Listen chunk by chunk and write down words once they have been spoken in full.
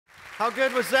How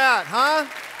good was that, huh?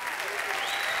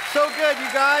 So good,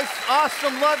 you guys.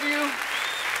 Awesome. Love you.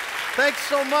 Thanks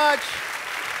so much.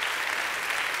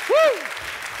 Woo!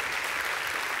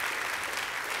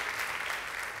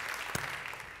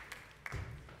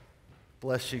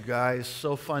 Bless you guys.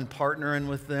 So fun partnering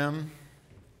with them.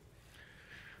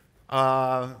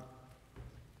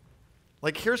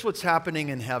 Here's what's happening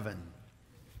in heaven.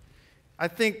 I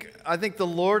think the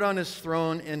Lord on his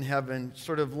throne in heaven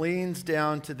sort of leans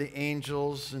down to the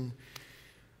angels and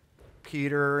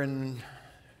Peter and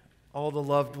all the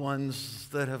loved ones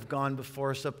that have gone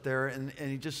before us up there, and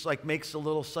he just makes a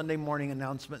little Sunday morning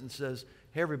announcement and says,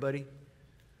 "Hey everybody,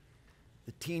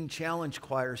 the Teen Challenge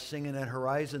Choir is singing at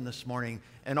Horizon this morning."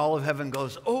 And all of heaven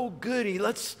goes, "Oh goody,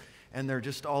 let's," and they're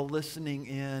just all listening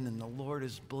in, and the Lord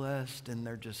is blessed, and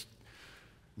they're just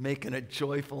making a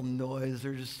joyful noise.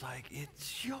 They're just like,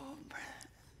 "It's your breath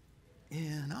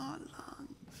in our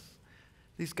lungs."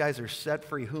 These guys are set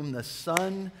free. Whom the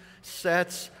Son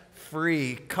sets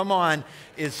free, come on,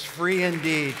 is free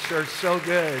indeed. Sure, so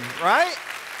good, right?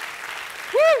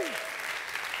 Woo!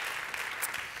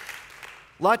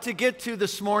 Lot to get to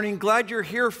this morning. Glad you're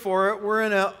here for it. We're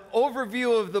in an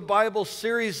overview of the Bible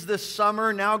series this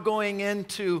summer, now going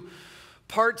into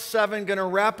Part 7, going to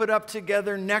wrap it up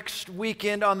together next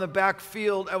weekend on the back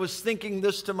field. I was thinking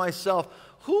this to myself,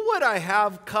 who would I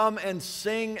have come and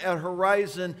sing at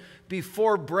Horizon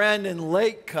before Brandon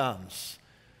Lake comes?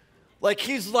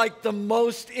 He's like the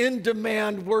most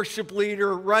in-demand worship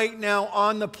leader right now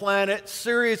on the planet.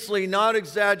 Seriously, not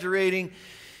exaggerating.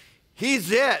 He's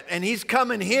it, and he's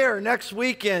coming here next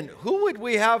weekend. Who would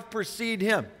we have precede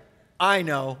him? I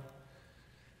know.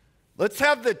 Let's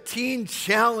have the Teen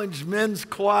Challenge Men's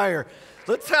Choir.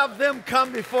 Let's have them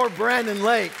come before Brandon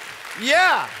Lake.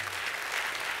 Yeah.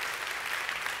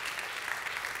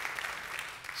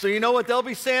 So you know what they'll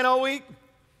be saying all week?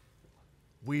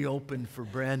 We open for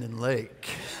Brandon Lake.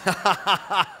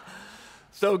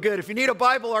 So good. If you need a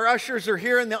Bible, our ushers are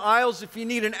here in the aisles. If you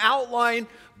need an outline,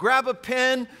 grab a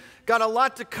pen. Got a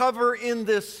lot to cover in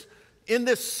this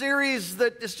series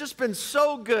that has just been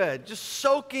so good, just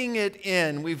soaking it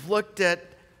in. We've looked at,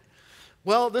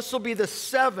 this will be the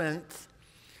 7th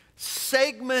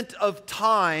segment of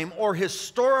time or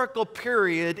historical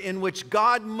period in which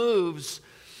God moves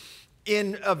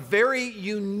in a very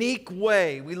unique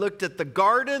way. We looked at the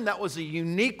garden. That was a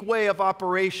unique way of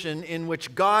operation in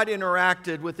which God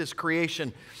interacted with his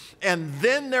creation. And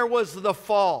then there was the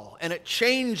fall, and it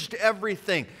changed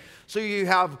everything. So you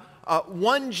have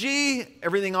 1G,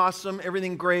 everything awesome,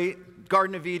 everything great,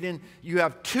 Garden of Eden. You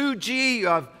have 2G, you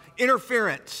have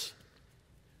interference.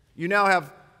 You now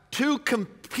have two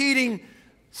competing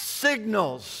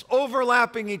signals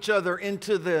overlapping each other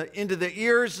into the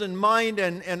ears and mind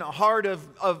and heart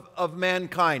of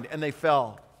mankind, and they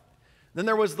fell. Then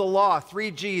there was the law,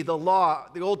 3G, the law,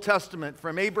 the Old Testament,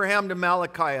 from Abraham to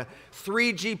Malachi, a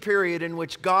 3G period in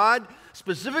which God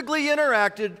specifically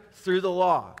interacted through the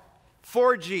law.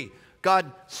 4G,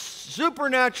 God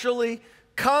supernaturally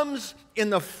comes in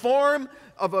the form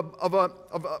of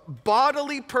a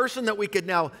bodily person that we could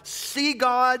now see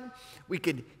God, we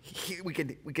could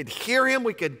hear him,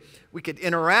 we could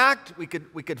interact, we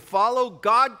could follow.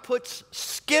 God puts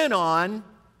skin on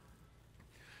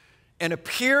and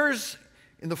appears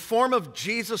in the form of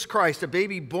Jesus Christ, a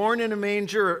baby born in a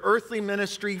manger, an earthly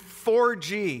ministry.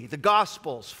 4G, the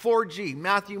Gospels, 4G,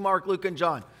 Matthew, Mark, Luke, and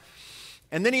John.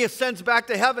 And then he ascends back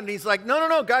to heaven, and he's like,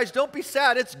 no, guys, don't be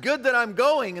sad. It's good that I'm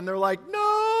going. And they're like,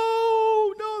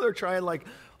 no. They're trying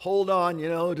hold on,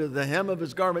 to the hem of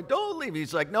his garment. Don't leave.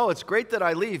 He's like, no, it's great that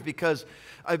I leave because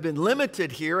I've been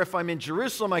limited here. If I'm in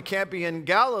Jerusalem, I can't be in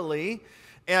Galilee.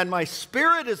 And my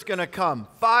Spirit is going to come.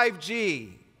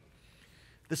 5G.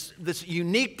 This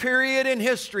unique period in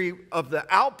history of the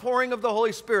outpouring of the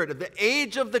Holy Spirit, of the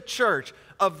age of the church,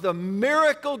 of the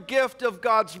miracle gift of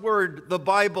God's Word, the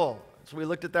Bible. So we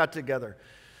looked at that together.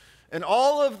 And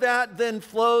all of that then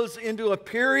flows into a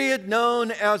period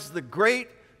known as the Great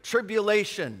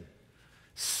Tribulation.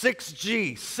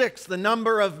 6G, 6, the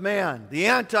number of man, the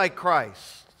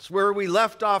Antichrist. It's where we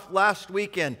left off last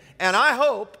weekend. And I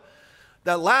hope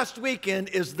that last weekend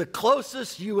is the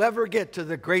closest you ever get to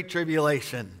the Great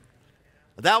Tribulation.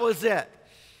 That was it.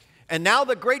 And now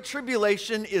the Great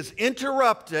Tribulation is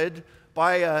interrupted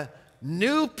by a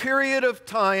new period of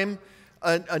time,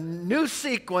 a new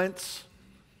sequence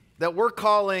that we're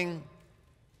calling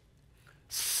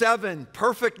 7,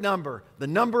 perfect number, the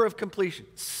number of completion,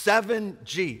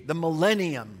 7G, the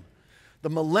millennium.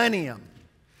 The millennium.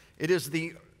 It is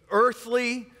the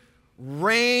earthly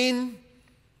reign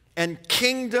and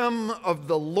kingdom of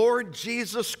the Lord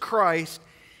Jesus Christ.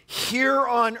 here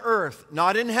on earth,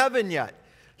 not in heaven yet,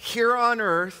 here on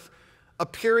earth, a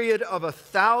period of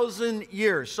 1,000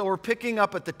 years. So we're picking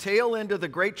up at the tail end of the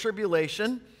Great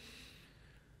Tribulation.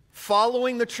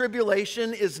 Following the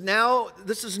tribulation is now,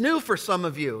 this is new for some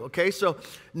of you, okay? So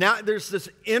now there's this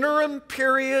interim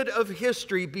period of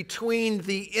history between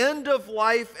the end of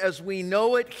life as we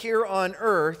know it here on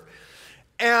earth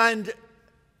and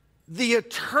the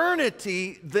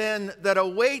eternity then that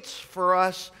awaits for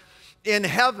us in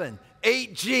heaven.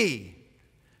 8G.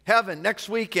 Heaven, next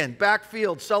weekend,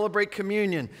 backfield, celebrate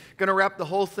communion. Going to wrap the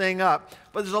whole thing up.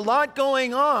 But there's a lot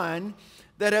going on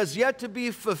that has yet to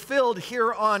be fulfilled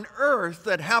here on earth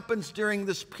that happens during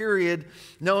this period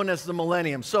known as the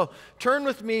millennium. So turn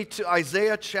with me to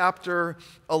Isaiah chapter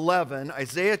 11.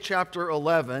 Isaiah chapter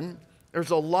 11.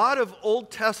 There's a lot of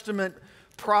Old Testament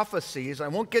prophecies. I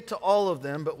won't get to all of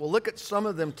them, but we'll look at some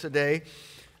of them today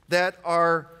that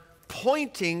are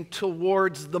pointing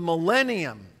towards the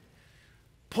millennium.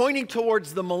 Pointing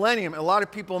towards the millennium. A lot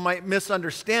of people might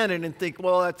misunderstand it and think,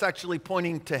 well, that's actually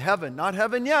pointing to heaven. Not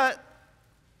heaven yet,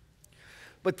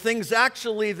 but things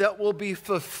actually that will be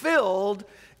fulfilled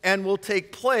and will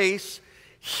take place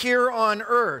here on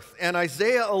earth. And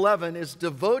Isaiah 11 is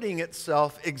devoting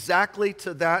itself exactly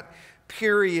to that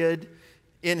period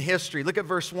in history. Look at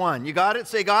verse 1. You got it?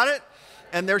 Say, got it?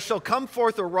 And there shall come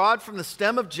forth a rod from the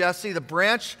stem of Jesse, the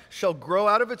branch shall grow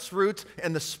out of its roots,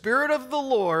 and the Spirit of the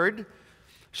Lord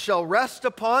shall rest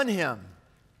upon him.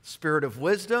 Spirit of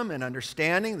wisdom and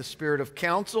understanding, the spirit of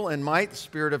counsel and might, the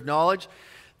spirit of knowledge.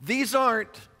 These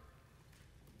aren't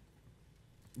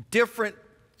different,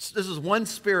 this is one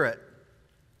spirit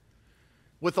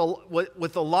with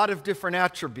a lot of different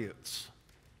attributes.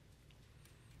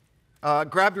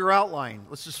 Grab your outline.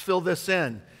 Let's just fill this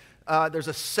in. There's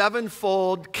a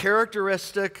sevenfold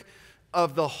characteristic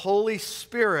of the Holy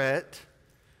Spirit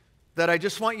that I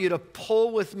just want you to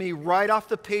pull with me right off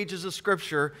the pages of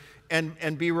Scripture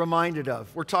and be reminded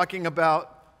of. We're talking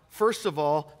about, first of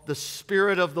all, the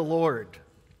Spirit of the Lord.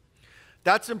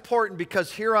 That's important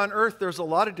because here on earth there's a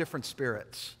lot of different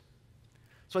spirits.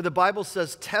 So the Bible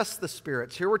says test the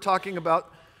spirits. Here we're talking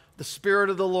about the Spirit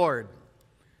of the Lord.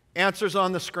 Answers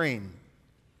on the screen.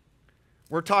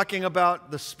 We're talking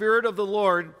about the Spirit of the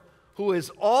Lord, who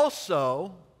is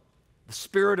also the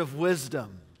Spirit of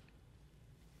wisdom.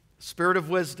 Spirit of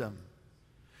wisdom.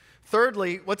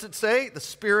 Thirdly, what's it say? The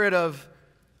spirit of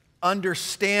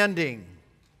understanding.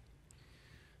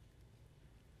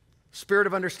 Spirit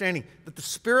of understanding. That the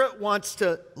Spirit wants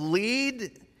to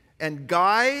lead and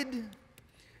guide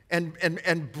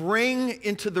and bring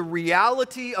into the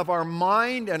reality of our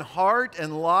mind and heart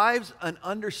and lives an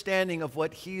understanding of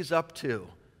what He's up to.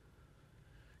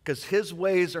 Because His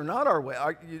ways are not our way.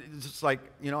 It's just like,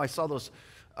 I saw those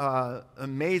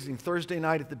amazing Thursday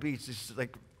night at the beach. It's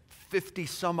like 50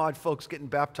 some odd folks getting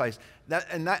baptized.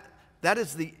 That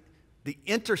is the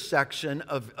intersection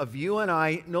of you and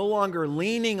I no longer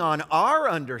leaning on our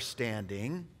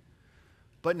understanding,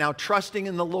 but now trusting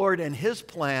in the Lord and His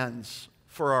plans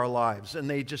for our lives. And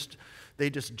they just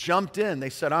jumped in. They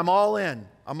said, I'm all in.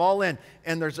 I'm all in.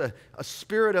 And there's a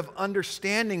spirit of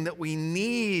understanding that we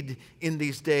need in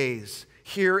these days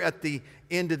here at the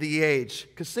end of the age,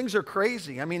 because things are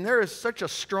crazy. I mean, there is such a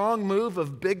strong move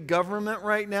of big government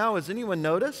right now. Has anyone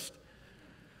noticed?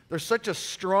 There's such a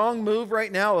strong move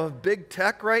right now of big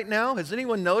tech right now. Has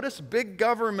anyone noticed? Big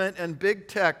government and big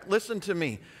tech. Listen to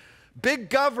me. Big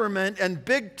government and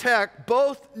big tech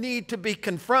both need to be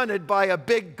confronted by a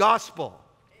big gospel.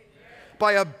 Amen.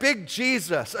 By a big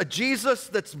Jesus. A Jesus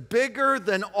that's bigger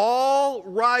than all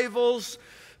rivals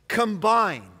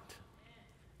combined.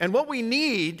 And what we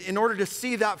need in order to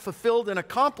see that fulfilled and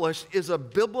accomplished is a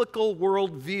biblical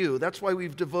worldview. That's why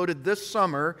we've devoted this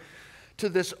summer to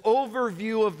this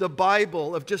overview of the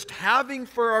Bible, of just having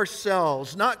for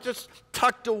ourselves, not just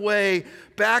tucked away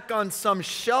back on some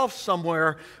shelf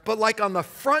somewhere, but like on the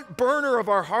front burner of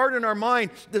our heart and our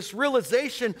mind, this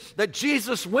realization that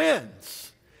Jesus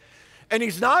wins. And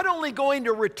He's not only going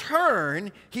to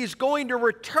return, He's going to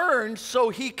return so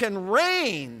He can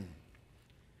reign.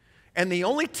 And the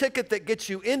only ticket that gets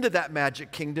you into that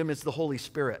magic kingdom is the Holy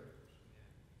Spirit.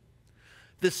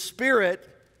 The Spirit,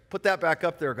 put that back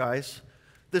up there, guys.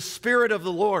 The Spirit of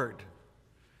the Lord,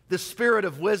 the Spirit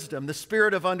of wisdom, the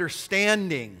Spirit of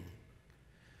understanding.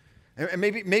 And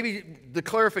maybe the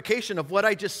clarification of what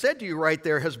I just said to you right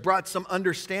there has brought some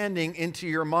understanding into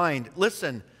your mind.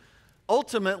 Listen,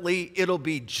 ultimately, it'll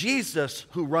be Jesus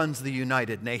who runs the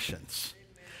United Nations.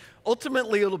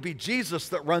 Ultimately, it'll be Jesus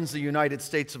that runs the United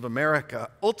States of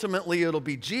America. Ultimately, it'll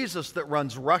be Jesus that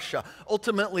runs Russia.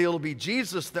 Ultimately, it'll be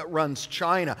Jesus that runs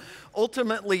China.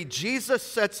 Ultimately, Jesus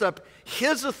sets up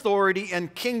his authority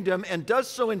and kingdom and does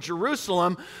so in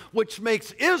Jerusalem, which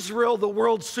makes Israel the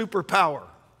world's superpower.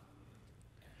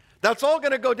 That's all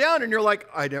going to go down, and you're like,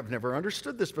 I've never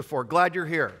understood this before. Glad you're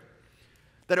here.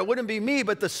 That it wouldn't be me,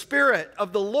 but the Spirit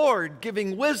of the Lord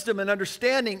giving wisdom and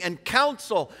understanding and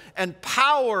counsel and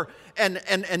power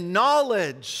and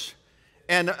knowledge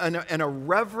and a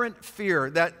reverent fear.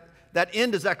 That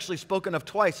end is actually spoken of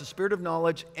twice, the spirit of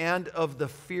knowledge and of the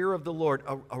fear of the Lord,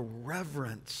 a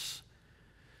reverence.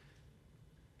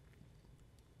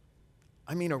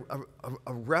 I mean,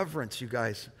 a reverence, you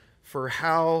guys, for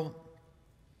how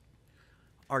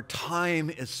our time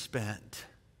is spent.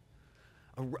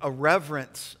 A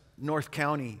reverence, North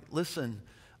County, listen,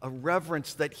 a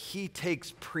reverence that he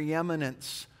takes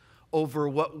preeminence over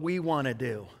what we want to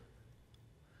do.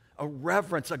 A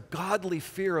reverence, a godly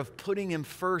fear of putting him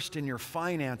first in your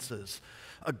finances.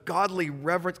 A godly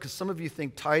reverence, because some of you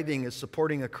think tithing is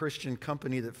supporting a Christian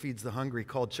company that feeds the hungry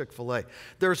called Chick-fil-A.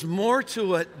 There's more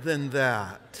to it than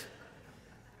that.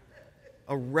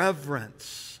 A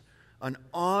reverence. An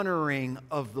honoring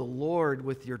of the Lord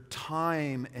with your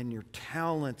time and your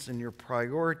talents and your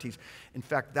priorities. In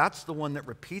fact, that's the one that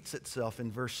repeats itself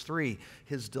in verse 3.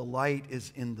 His delight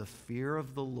is in the fear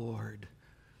of the Lord.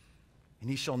 And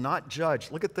he shall not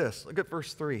judge. Look at this. Look at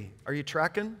verse 3. Are you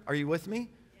tracking? Are you with me?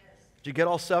 Yes. Did you get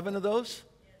all 7 of those?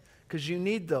 Because you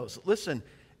need those. Listen,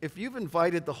 if you've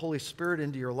invited the Holy Spirit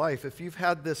into your life, if you've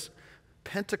had this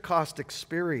Pentecost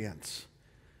experience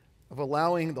of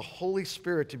allowing the Holy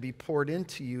Spirit to be poured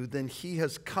into you, then he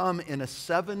has come in a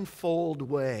 7-fold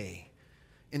way,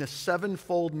 in a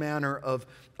 7-fold manner of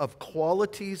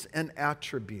qualities and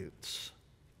attributes.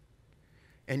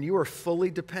 And you are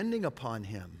fully depending upon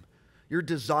him. You're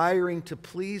desiring to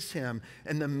please him,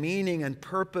 and the meaning and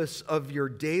purpose of your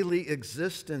daily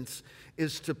existence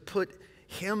is to put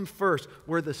him first.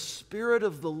 Where the Spirit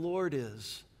of the Lord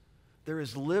is, there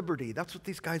is liberty. That's what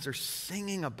these guys are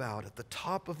singing about at the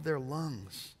top of their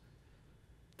lungs.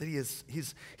 That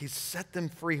he's set them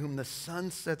free, whom the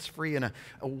Son sets free, and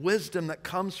a wisdom that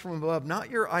comes from above. Not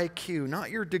your IQ,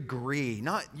 not your degree,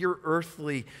 not your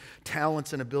earthly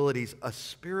talents and abilities. A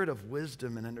spirit of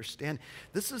wisdom and understanding.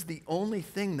 This is the only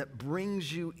thing that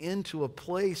brings you into a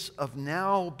place of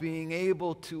now being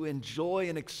able to enjoy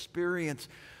and experience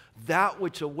that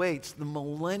which awaits, the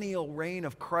millennial reign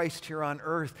of Christ here on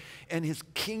earth and his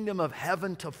kingdom of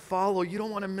heaven to follow. You don't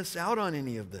want to miss out on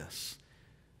any of this.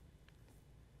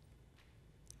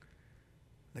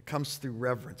 That comes through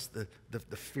reverence, the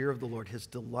fear of the Lord. His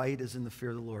delight is in the fear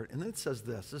of the Lord. And then it says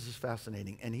this is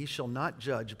fascinating. And he shall not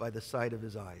judge by the sight of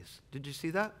his eyes. Did you see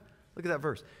that? Look at that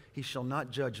verse. He shall not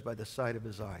judge by the sight of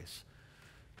his eyes.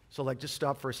 So just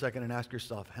stop for a second and ask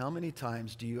yourself, how many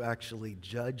times do you actually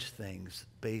judge things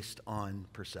based on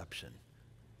perception?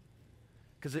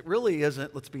 Because it really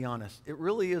isn't, let's be honest, it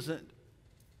really isn't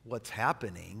what's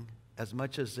happening as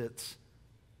much as it's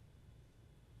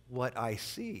what I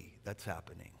see that's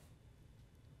happening.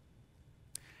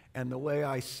 And the way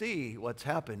I see what's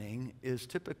happening is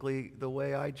typically the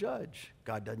way I judge.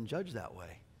 God doesn't judge that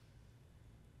way.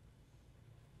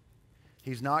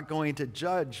 He's not going to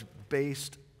judge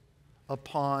based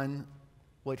upon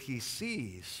what he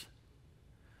sees,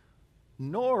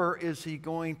 nor is he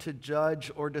going to judge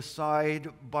or decide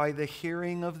by the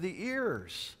hearing of the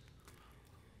ears.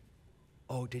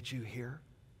 Oh, did you hear?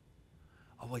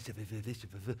 Oh,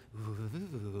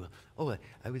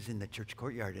 I was in the church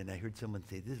courtyard and I heard someone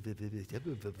say this.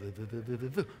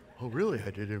 Oh, really?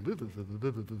 I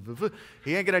didn't.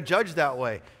 He ain't going to judge that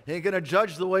way. He ain't going to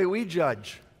judge the way we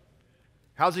judge.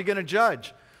 How's he going to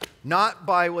judge? Not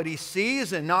by what he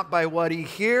sees and not by what he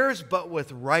hears, but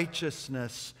with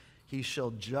righteousness he shall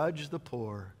judge the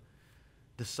poor,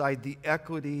 decide the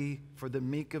equity for the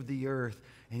meek of the earth,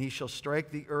 and he shall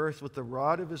strike the earth with the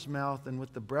rod of his mouth, and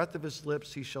with the breath of his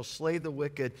lips he shall slay the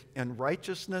wicked, and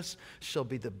righteousness shall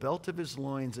be the belt of his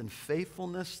loins, and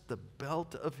faithfulness the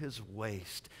belt of his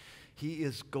waist. He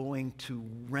is going to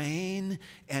reign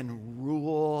and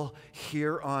rule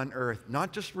here on earth.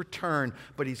 Not just return,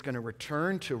 but he's going to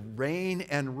return to reign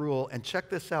and rule. And check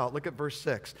this out. Look at verse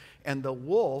 6. And the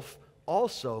wolf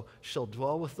also shall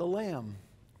dwell with the lamb.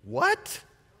 What?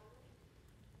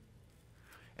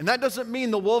 And that doesn't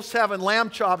mean the wolf's having lamb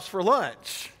chops for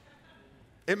lunch.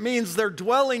 It means they're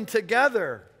dwelling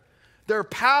together. They're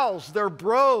pals, they're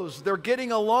bros, they're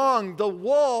getting along. The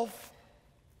wolf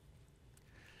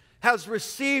has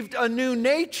received a new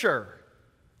nature.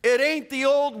 It ain't the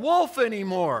old wolf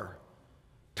anymore.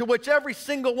 To which every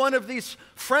single one of these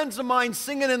friends of mine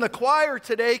singing in the choir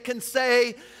today can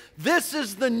say, this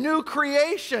is the new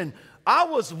creation. I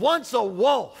was once a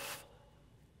wolf.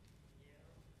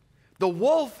 The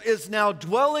wolf is now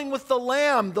dwelling with the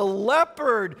lamb. The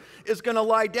leopard is going to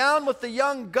lie down with the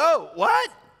young goat. What?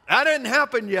 That didn't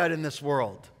happen yet in this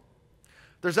world.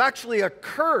 There's actually a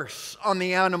curse on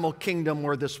the animal kingdom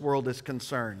where this world is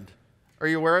concerned. Are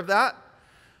you aware of that?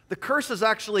 The curse is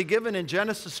actually given in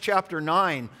Genesis chapter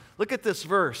 9. Look at this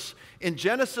verse. In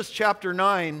Genesis chapter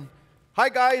 9, hi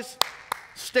guys,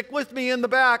 stick with me in the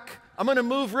back. I'm going to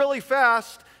move really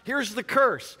fast. Here's the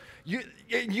curse.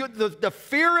 The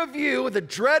fear of you, the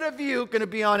dread of you, going to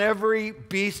be on every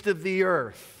beast of the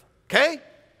earth. Okay?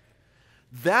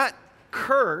 That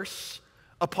curse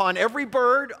upon every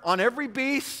bird, on every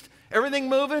beast, everything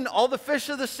moving, all the fish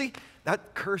of the sea,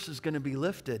 that curse is going to be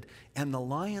lifted. And the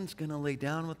lion's going to lay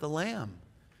down with the lamb.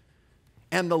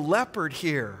 And the leopard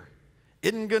here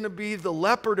isn't going to be the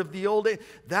leopard of the old days.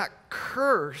 That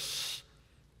curse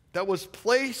that was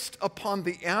placed upon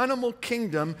the animal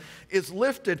kingdom is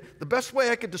lifted. The best way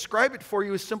I could describe it for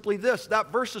you is simply this. That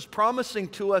verse is promising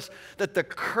to us that the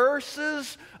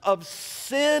curses of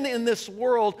sin in this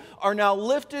world are now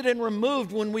lifted and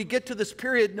removed when we get to this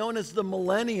period known as the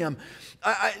millennium.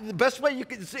 The best way you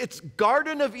could, it's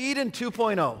Garden of Eden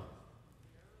 2.0.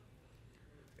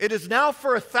 It is now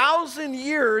for 1,000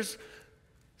 years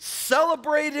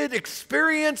celebrated,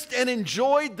 experienced, and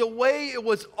enjoyed the way it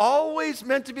was always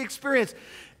meant to be experienced.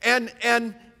 And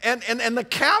the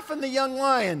calf and the young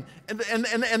lion and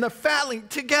the fatling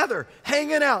together,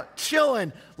 hanging out,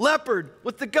 chilling, leopard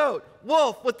with the goat,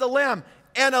 wolf with the lamb,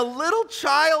 and a little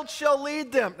child shall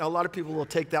lead them. Now, a lot of people will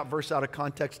take that verse out of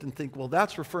context and think, well,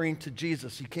 that's referring to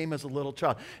Jesus. He came as a little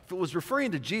child. If it was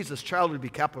referring to Jesus, child would be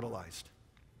capitalized.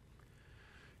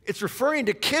 It's referring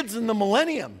to kids in the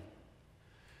millennium.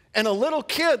 And a little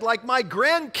kid like my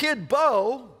grandkid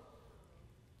Bo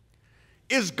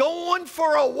is going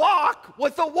for a walk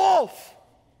with a wolf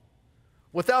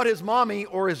without his mommy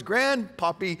or his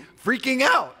grandpappy freaking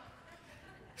out.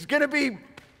 He's going to be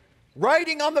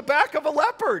riding on the back of a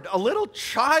leopard. A little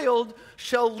child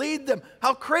shall lead them.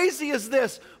 How crazy is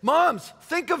this? Moms,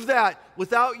 think of that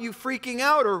without you freaking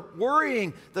out or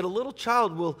worrying that a little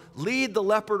child will lead the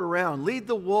leopard around, lead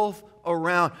the wolf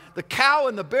around. The cow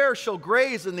and the bear shall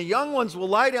graze, and the young ones will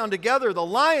lie down together. The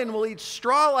lion will eat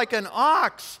straw like an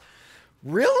ox.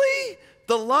 Really?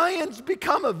 The lion's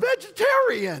become a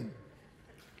vegetarian.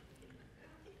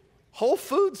 Whole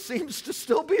Foods seems to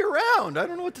still be around. I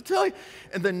don't know what to tell you.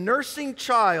 And the nursing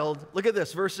child, look at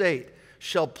this, verse 8,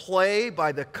 shall play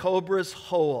by the cobra's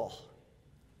hole.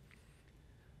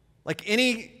 Like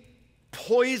any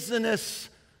poisonous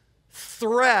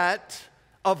threat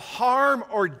of harm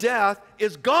or death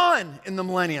is gone in the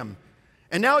millennium.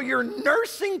 And now your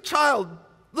nursing child,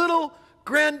 little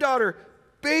granddaughter,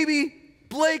 baby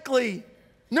Blakely,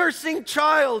 nursing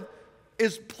child,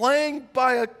 is playing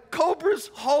by a cobra's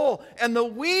hole, and the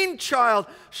weaned child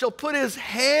shall put his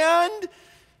hand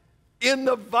in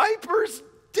the viper's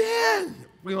den.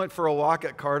 We went for a walk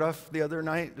at Cardiff the other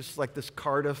night, just like this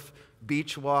Cardiff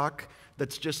beach walk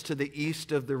that's just to the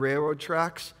east of the railroad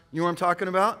tracks. You know what I'm talking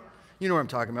about? You know what I'm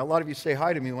talking about. A lot of you say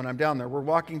hi to me when I'm down there. We're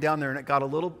walking down there, and it got a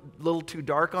little too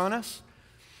dark on us.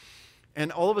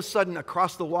 And all of a sudden,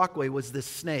 across the walkway was this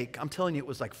snake. I'm telling you, it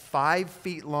was like 5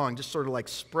 feet long, just sort of like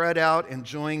spread out,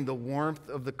 enjoying the warmth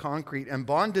of the concrete. And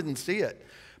Bond didn't see it.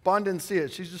 Bond didn't see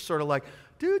it. She's just sort of like,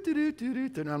 do.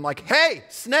 And I'm like, hey,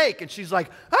 snake. And she's like,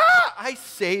 ah, I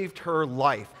saved her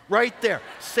life. Right there.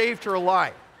 Saved her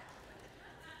life.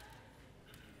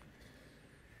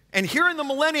 And here in the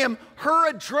millennium,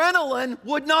 her adrenaline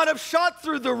would not have shot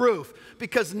through the roof,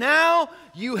 because now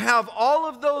you have all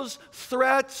of those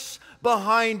threats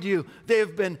behind you. They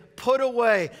have been put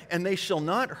away, and they shall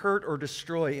not hurt or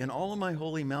destroy in all of my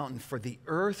holy mountain, for the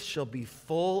earth shall be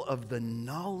full of the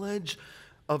knowledge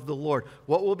of the Lord.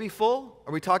 What will be full?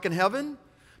 Are we talking heaven?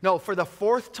 No, for the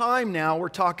 4th time now, we're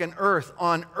talking earth.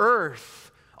 On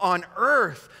earth,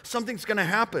 something's going to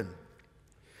happen.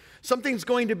 Something's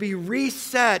going to be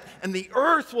reset, and the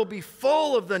earth will be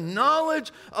full of the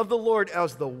knowledge of the Lord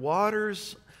as the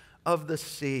waters of the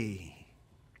sea.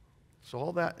 So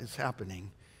all that is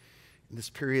happening in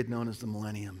this period known as the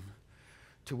millennium,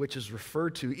 to which is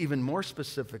referred to even more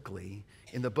specifically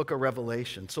in the book of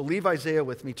Revelation. So leave Isaiah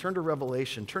with me. Turn to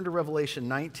Revelation. Turn to Revelation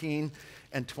 19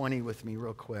 and 20 with me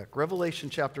real quick.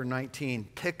 Revelation chapter 19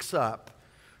 picks up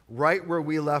right where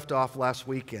we left off last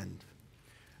weekend.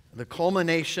 The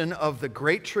culmination of the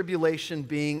great tribulation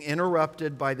being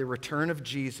interrupted by the return of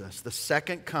Jesus, the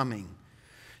second coming.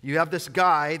 You have this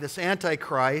guy, this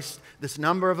Antichrist, this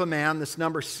number of a man, this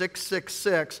number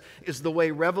 666 is the way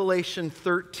Revelation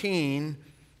 13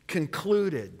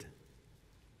 concluded.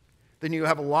 Then you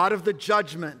have a lot of the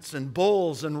judgments and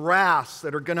bowls and wraths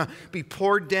that are going to be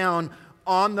poured down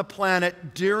on the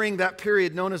planet during that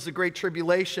period known as the Great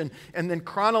Tribulation. And then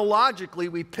chronologically,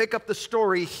 we pick up the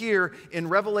story here in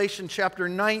Revelation chapter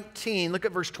 19. Look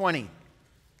at verse 20.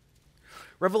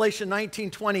 Revelation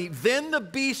 19:20, then the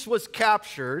beast was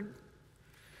captured.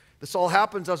 This all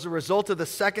happens as a result of the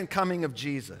second coming of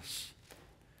Jesus.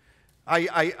 I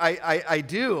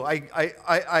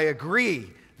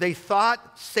agree. They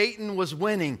thought Satan was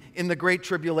winning in the Great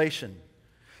Tribulation.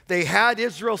 They had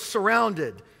Israel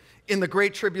surrounded in the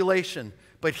Great Tribulation.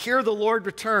 But here the Lord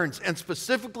returns, and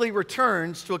specifically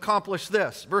returns to accomplish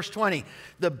this. Verse 20,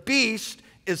 the beast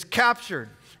is captured,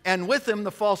 and with him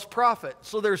the false prophet.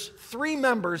 So there's three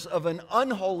members of an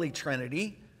unholy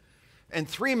trinity and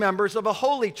three members of a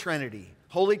holy trinity.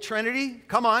 Holy Trinity,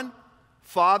 come on,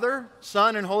 Father,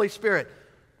 Son, and Holy Spirit.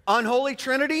 Unholy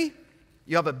Trinity,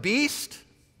 you have a beast,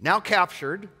 now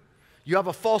captured. You have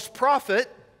a false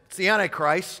prophet, it's the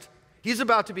Antichrist. He's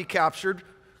about to be captured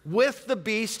with the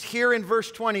beast here in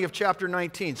verse 20 of chapter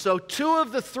 19. So two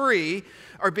of the three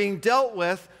are being dealt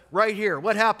with right here.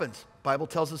 What happens? The Bible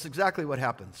tells us exactly what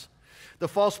happens. The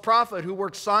false prophet who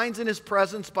worked signs in his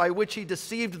presence by which he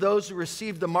deceived those who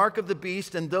received the mark of the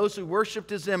beast and those who worshiped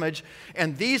his image.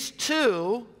 And these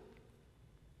two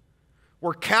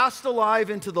were cast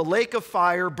alive into the lake of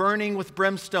fire burning with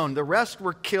brimstone. The rest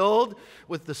were killed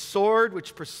with the sword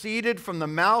which proceeded from the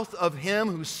mouth of him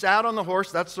who sat on the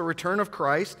horse. That's the return of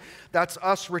Christ. That's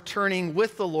us returning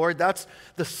with the Lord. That's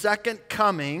the second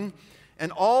coming.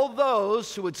 And all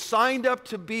those who had signed up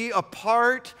to be a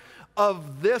part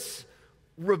of this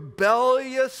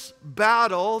rebellious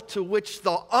battle to which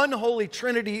the unholy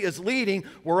Trinity is leading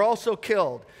were also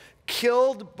killed.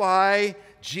 Killed by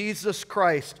Jesus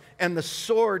Christ and the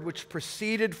sword which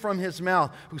proceeded from his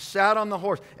mouth, who sat on the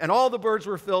horse, and all the birds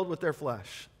were filled with their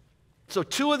flesh. So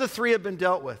two of the three have been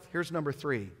dealt with. Here's number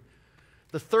three.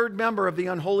 The third member of the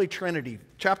unholy Trinity,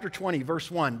 chapter 20, verse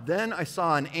 1. Then I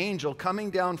saw an angel coming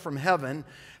down from heaven,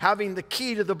 having the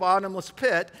key to the bottomless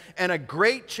pit and a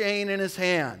great chain in his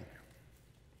hand.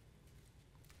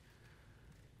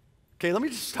 Okay, let me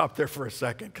just stop there for a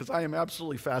second because I am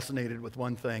absolutely fascinated with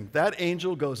one thing. That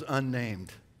angel goes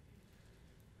unnamed.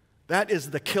 That is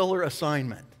the killer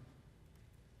assignment.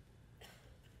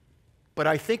 But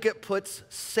I think it puts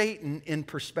Satan in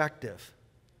perspective.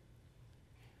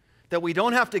 That we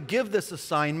don't have to give this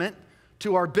assignment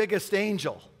to our biggest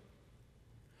angel.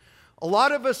 A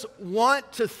lot of us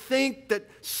want to think that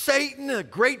Satan, the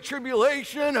great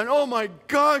tribulation, and oh my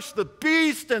gosh, the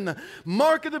beast and the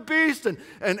mark of the beast and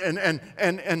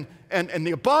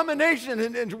the abomination,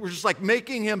 and we're just like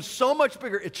making him so much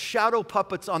bigger. It's shadow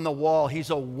puppets on the wall. He's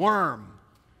a worm.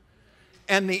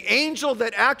 And the angel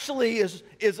that actually is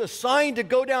assigned to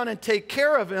go down and take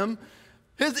care of him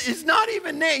is not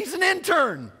even named. He's an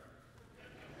intern.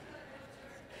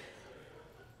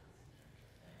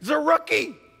 He's a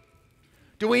rookie.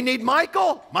 Do we need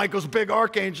Michael? Michael's a big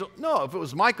archangel. No, if it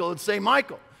was Michael, it'd say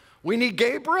Michael. We need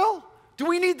Gabriel? Do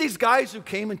we need these guys who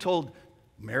came and told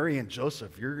Mary and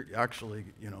Joseph, you're actually,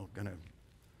 going to...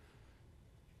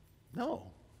 No.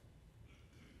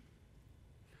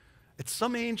 It's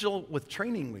some angel with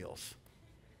training wheels.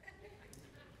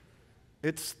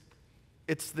 It's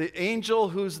the angel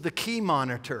who's the key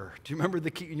monitor. Do you remember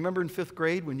the key? You remember in 5th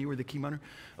grade when you were the key monitor?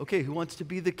 Okay, who wants to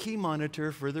be the key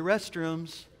monitor for the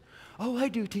restrooms? Oh, I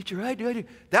do, teacher, I do.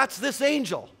 That's this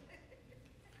angel.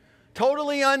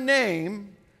 Totally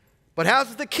unnamed, but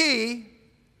has the key,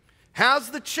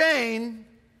 has the chain,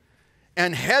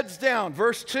 and heads down.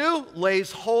 Verse 2,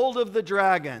 lays hold of the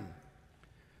dragon,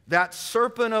 that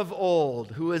serpent of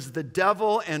old, who is the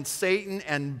devil and Satan,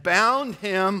 and bound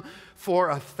him for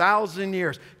 1,000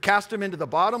 years. Cast him into the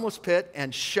bottomless pit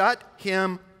and shut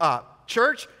him up.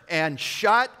 Church, and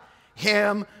shut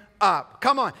him up.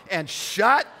 Come on, and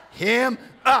shut him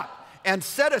up. And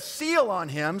set a seal on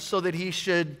him so that he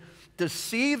should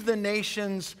deceive the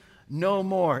nations no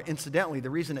more. Incidentally, the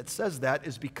reason it says that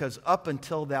is because up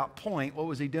until that point, what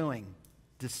was he doing?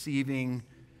 Deceiving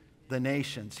the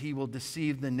nations. He will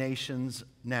deceive the nations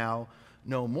now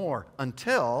no more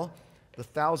until the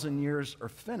 1,000 years are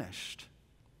finished.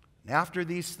 And after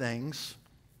these things,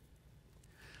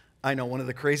 I know one of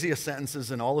the craziest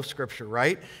sentences in all of Scripture,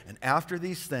 right? And after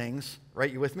these things,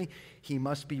 right, you with me? He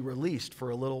must be released for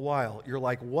a little while. You're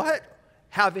like, what?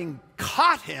 Having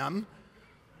caught him,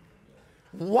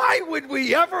 why would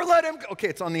we ever let him go? Okay,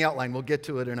 it's on the outline. We'll get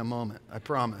to it in a moment, I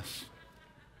promise.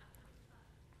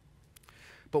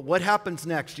 But what happens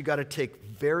next, you got to take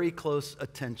very close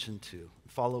attention to.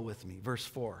 Follow with me. Verse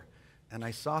 4. And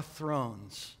I saw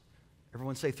thrones.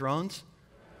 Everyone say thrones?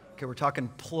 Okay, we're talking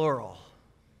plural.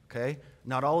 Okay?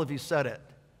 Not all of you said it.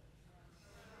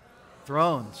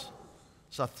 Thrones.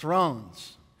 Saw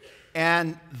thrones.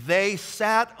 And they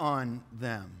sat on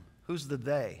them. Who's the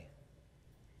they?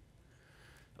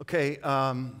 Okay,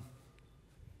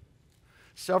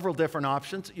 several different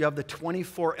options. You have the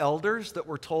 24 elders that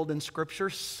we're told in Scripture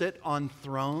sit on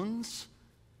thrones.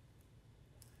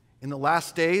 In the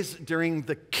last days, during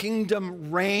the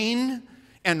kingdom reign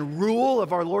and rule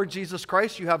of our Lord Jesus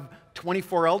Christ, you have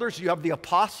 24 elders, you have the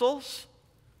apostles.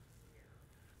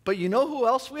 But you know who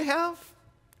else we have?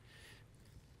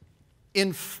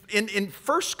 In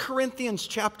 1 Corinthians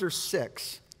chapter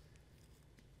 6,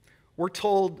 we're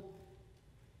told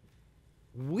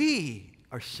we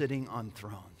are sitting on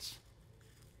thrones.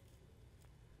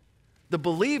 The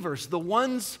believers, the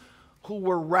ones who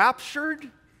were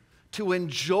raptured to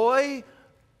enjoy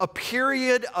a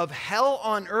period of hell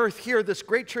on earth here, this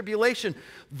great tribulation,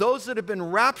 those that have been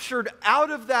raptured out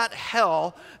of that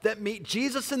hell, that meet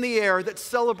Jesus in the air, that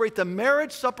celebrate the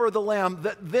marriage supper of the Lamb,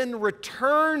 that then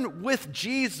return with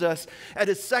Jesus at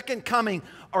his second coming,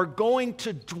 are going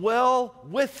to dwell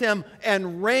with him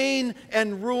and reign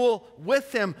and rule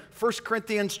with him. 1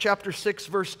 Corinthians chapter 6,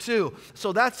 verse 2.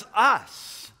 So that's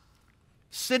us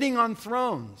sitting on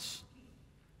thrones.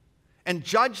 And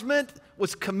judgment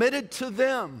was committed to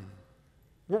them.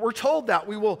 We're told that.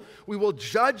 We will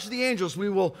judge the angels. We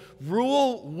will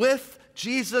rule with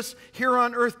Jesus here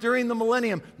on earth during the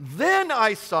millennium. Then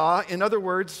I saw, in other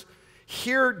words,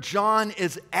 here John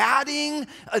is adding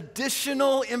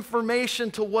additional information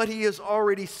to what he has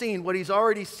already seen. What he's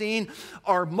already seen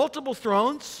are multiple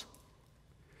thrones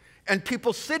and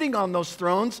people sitting on those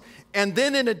thrones. And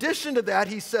then in addition to that,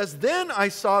 he says, then I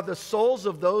saw the souls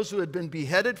of those who had been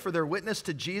beheaded for their witness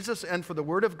to Jesus and for the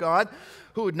word of God,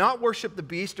 who would not worship the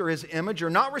beast or his image or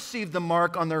not receive the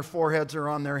mark on their foreheads or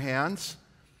on their hands.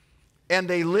 And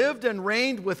they lived and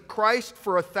reigned with Christ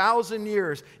for 1,000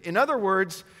 years. In other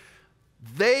words,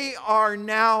 they are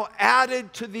now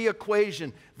added to the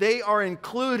equation. They are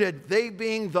included, they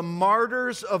being the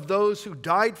martyrs of those who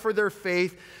died for their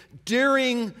faith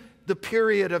during the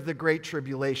period of the Great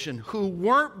Tribulation, who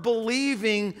weren't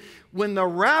believing when the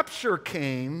rapture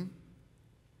came,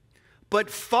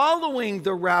 but following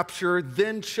the rapture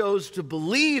then chose to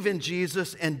believe in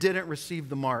Jesus and didn't receive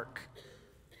the mark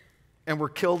and were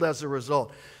killed as a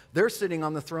result. They're sitting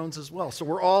on the thrones as well. So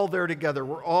we're all there together.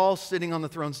 We're all sitting on the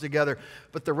thrones together.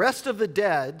 But the rest of the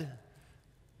dead,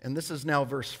 and this is now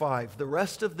verse 5, the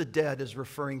rest of the dead is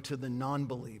referring to the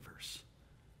non-believers.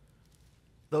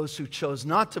 Those who chose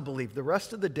not to believe. The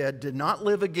rest of the dead did not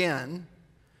live again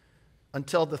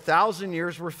until the 1,000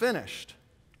 years were finished.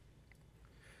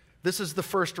 This is the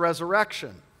first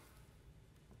resurrection.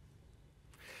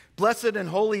 Blessed and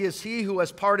holy is he who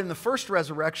has part in the first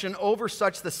resurrection. Over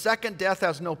such the second death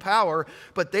has no power,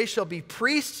 but they shall be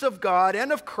priests of God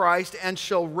and of Christ and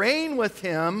shall reign with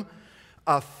him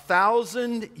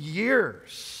 1,000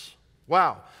 years.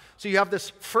 Wow. So you have this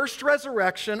first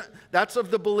resurrection, that's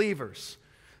of the believers.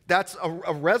 That's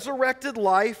a resurrected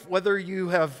life, whether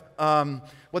you've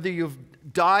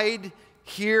died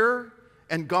here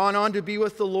and gone on to be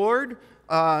with the Lord.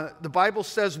 The Bible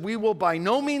says we will by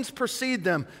no means precede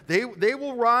them. They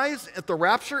will rise at the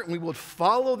rapture and we will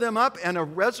follow them up, and a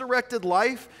resurrected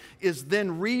life is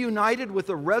then reunited with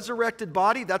a resurrected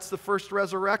body. That's the first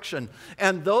resurrection.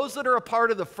 And those that are a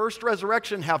part of the first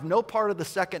resurrection have no part of the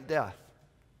second death.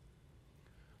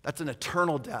 That's an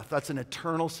eternal death. That's an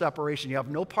eternal separation. You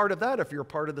have no part of that if you're a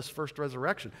part of this first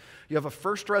resurrection. You have a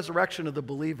first resurrection of the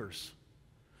believers.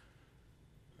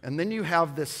 And then you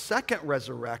have this second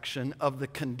resurrection of the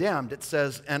condemned. It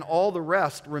says, and all the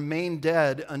rest remain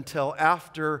dead until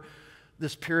after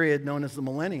this period known as the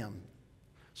millennium.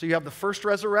 So you have the first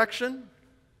resurrection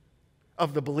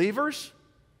of the believers.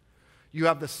 You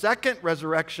have the second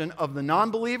resurrection of the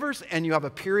non-believers, and you have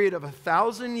a period of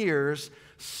 1,000 years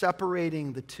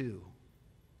separating the two.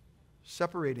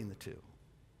 Separating the two.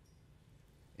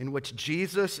 In which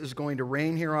Jesus is going to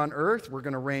reign here on earth. We're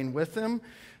going to reign with him.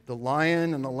 The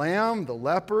lion and the lamb, the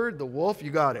leopard, the wolf,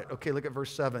 you got it. Okay, look at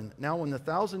verse 7. Now when the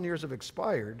 1,000 years have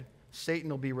expired,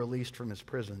 Satan will be released from his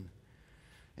prison.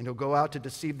 And he'll go out to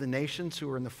deceive the nations who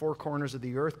are in the four corners of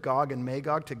the earth, Gog and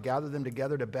Magog, to gather them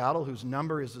together to battle, whose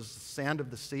number is as the sand of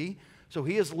the sea. So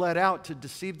he is led out to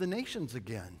deceive the nations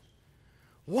again.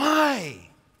 Why?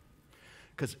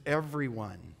 Because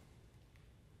everyone,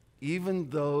 even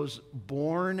those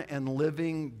born and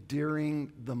living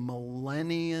during the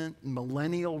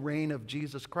millennial reign of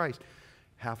Jesus Christ,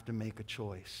 have to make a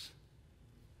choice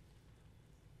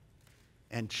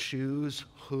and choose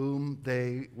whom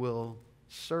they will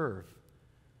serve.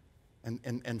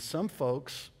 And some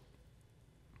folks,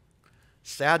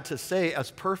 sad to say, as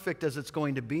perfect as it's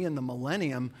going to be in the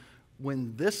millennium,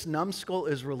 when this numbskull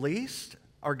is released,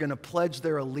 are going to pledge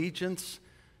their allegiance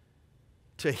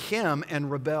to him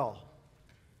and rebel.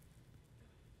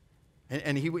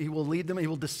 And he will lead them, he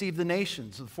will deceive the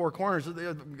nations, the four corners,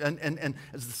 and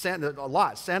as the sand,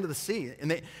 sand of the sea.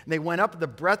 And they went up the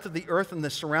breadth of the earth, and they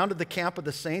surrounded the camp of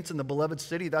the saints in the beloved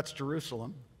city, that's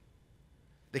Jerusalem.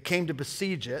 They came to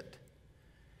besiege it.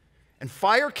 And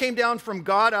fire came down from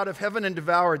God out of heaven and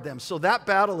devoured them. So that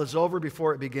battle is over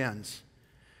before it begins.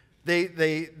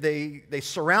 They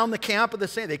surround the camp of the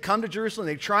saints. They come to Jerusalem.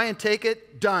 They try and take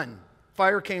it. Done.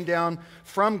 Fire came down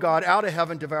from God out of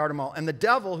heaven, devoured them all. And the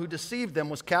devil who deceived them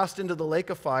was cast into the lake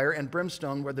of fire and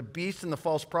brimstone where the beast and the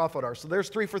false prophet are. So there's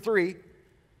 3 for 3.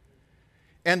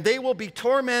 And they will be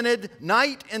tormented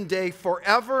night and day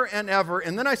forever and ever.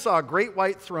 And then I saw a great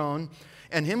white throne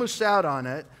and him who sat on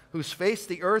it, whose face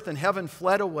the earth and heaven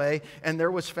fled away, and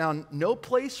there was found no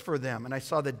place for them. And I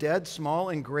saw the dead, small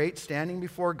and great, standing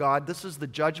before God. This is the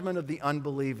judgment of the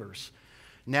unbelievers.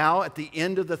 Now, at the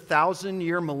end of the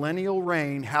 1,000-year millennial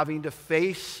reign, having to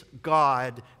face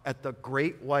God at the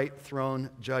great white throne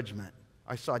judgment.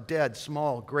 I saw dead,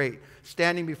 small, great,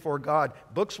 standing before God.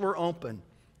 Books were open.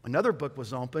 Another book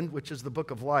was opened, which is the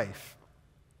book of life.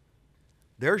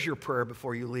 There's your prayer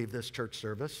before you leave this church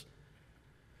service.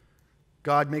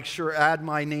 God, make sure, add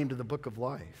my name to the book of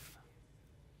life.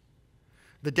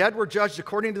 The dead were judged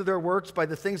according to their works by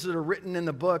the things that are written in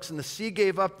the books, and the sea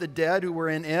gave up the dead who were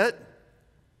in it.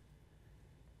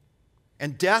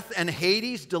 And death and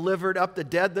Hades delivered up the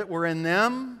dead that were in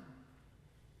them.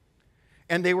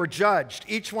 And they were judged,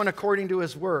 each one according to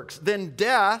his works. Then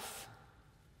death's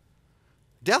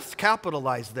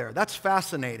capitalized there. That's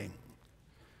fascinating.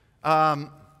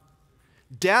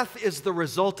 Death is the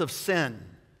result of sin.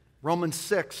 Romans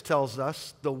 6 tells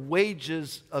us the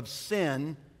wages of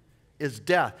sin is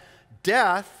death.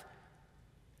 Death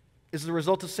is the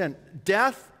result of sin.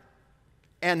 Death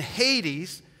and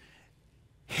Hades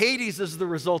is the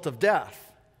result of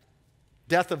death.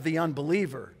 Death of the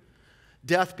unbeliever.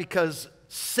 Death because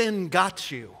sin got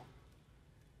you.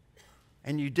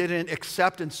 And you didn't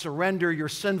accept and surrender your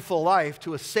sinful life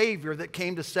to a Savior that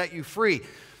came to set you free.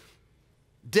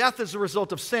 Death is a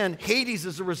result of sin. Hades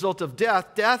is a result of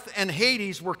death. Death and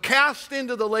Hades were cast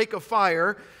into the lake of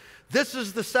fire. This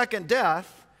is the second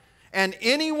death. And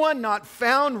anyone not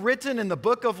found written in the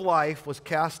book of life was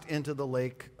cast into the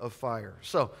lake of fire.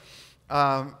 So,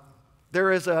 for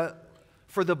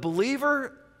the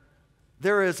believer,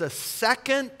 there is a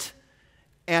second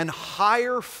and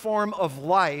higher form of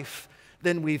life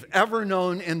than we've ever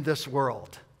known in this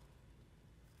world.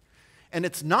 And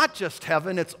it's not just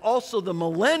heaven, it's also the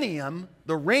millennium,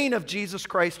 the reign of Jesus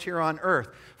Christ here on earth.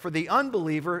 For the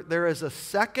unbeliever, there is a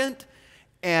second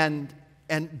and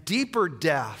deeper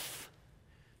death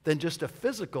than just a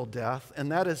physical death,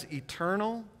 and that is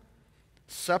eternal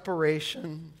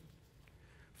separation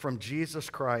from Jesus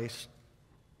Christ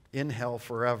in hell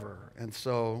forever. And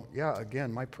so,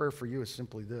 again, my prayer for you is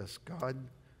simply this. God,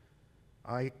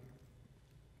 I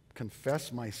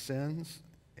confess my sins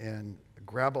and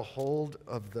grab a hold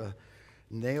of the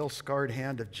nail-scarred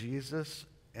hand of Jesus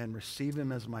and receive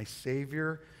him as my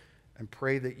Savior, and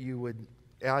pray that you would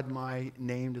add my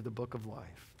name to the book of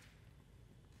life.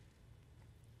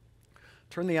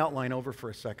 Turn the outline over for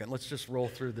a second. Let's just roll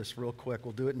through this real quick.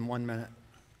 We'll do it in 1 minute.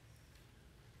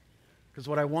 Because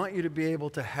what I want you to be able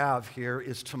to have here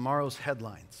is tomorrow's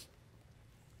headlines.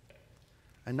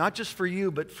 And not just for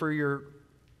you, but for your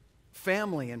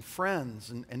family and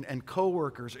friends and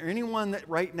coworkers, or anyone that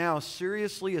right now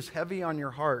seriously is heavy on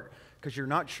your heart because you're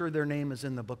not sure their name is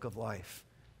in the book of life.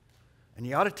 And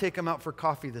you ought to take them out for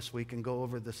coffee this week and go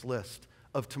over this list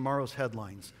of tomorrow's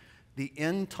headlines. The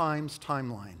end times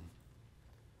timeline.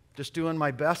 Just doing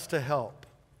my best to help.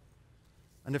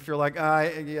 And if you're like,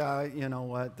 you know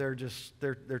what, they're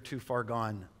too far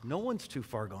gone. No one's too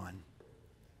far gone.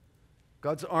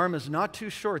 God's arm is not too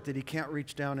short that he can't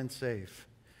reach down and save.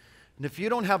 And if you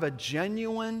don't have a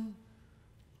genuine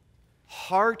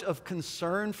heart of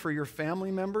concern for your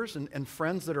family members and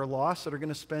friends that are lost, that are going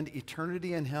to spend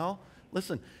eternity in hell,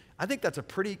 listen, I think that's a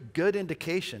pretty good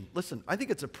indication. Listen, I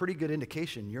think it's a pretty good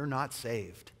indication you're not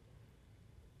saved.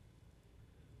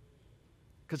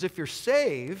 Because if you're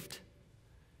saved,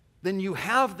 then you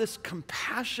have this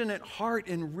compassionate heart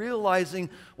in realizing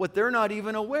what they're not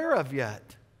even aware of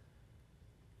yet.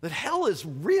 That hell is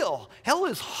real. Hell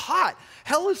is hot.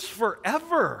 Hell is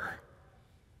forever.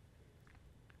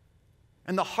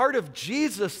 And the heart of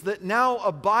Jesus that now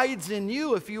abides in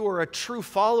you, if you are a true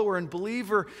follower and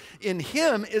believer in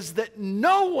Him, is that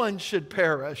no one should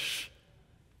perish,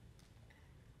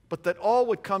 but that all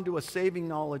would come to a saving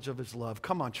knowledge of His love.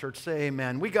 Come on, church, say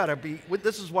amen. We got to be,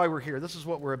 this is why we're here. This is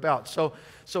what we're about. So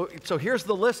here's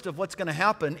the list of what's going to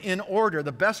happen in order,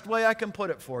 the best way I can put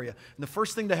it for you. And the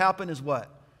first thing to happen is what?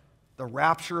 The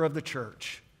rapture of the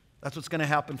church. That's what's going to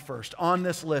happen first on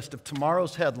this list of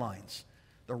tomorrow's headlines.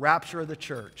 The rapture of the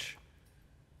church.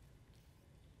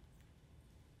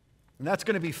 And that's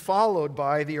going to be followed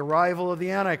by the arrival of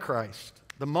the Antichrist.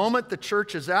 The moment the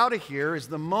church is out of here is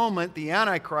the moment the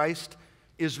Antichrist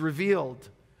is revealed.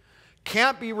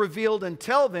 Can't be revealed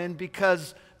until then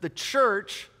because the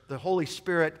church, the Holy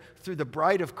Spirit, through the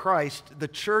bride of Christ, the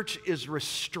church is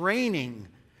restraining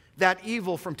that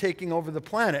evil from taking over the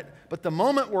planet. But the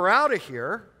moment we're out of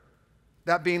here,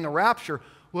 that being the rapture,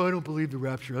 well, I don't believe the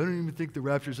rapture. I don't even think the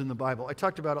rapture's in the Bible. I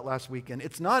talked about it last weekend.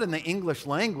 It's not in the English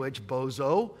language,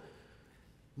 bozo.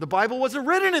 The Bible wasn't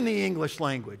written in the English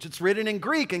language. It's written in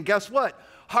Greek. And guess what?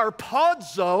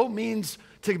 Harpazo means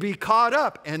to be caught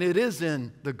up. And it is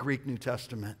in the Greek New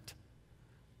Testament.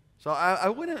 So I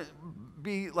wouldn't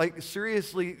be like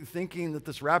seriously thinking that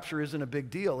this rapture isn't a big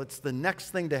deal. It's the next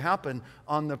thing to happen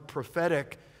on the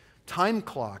prophetic time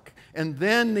clock. And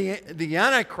then the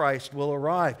Antichrist will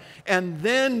arrive. And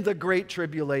then the Great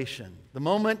Tribulation. The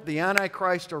moment the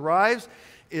Antichrist arrives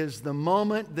is the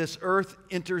moment this earth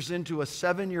enters into a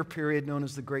 7-year period known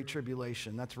as the Great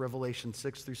Tribulation. That's Revelation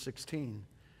 6 through 16.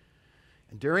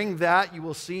 And during that, you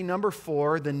will see, number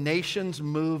 4, the nations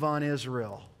move on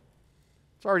Israel.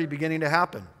 It's already beginning to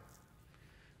happen.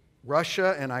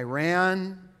 Russia and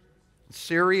Iran,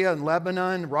 Syria and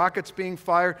Lebanon, rockets being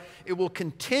fired. It will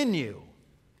continue.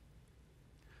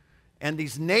 And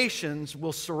these nations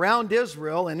will surround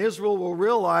Israel, and Israel will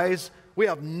realize we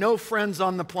have no friends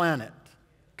on the planet.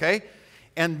 Okay?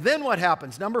 And then what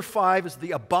happens? Number 5 is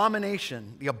the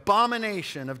abomination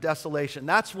of desolation.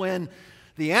 That's when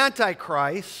the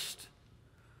Antichrist,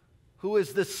 who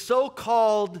is the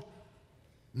so-called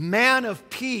man of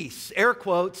peace, air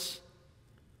quotes,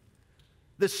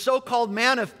 this so-called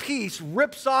man of peace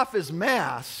rips off his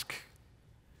mask.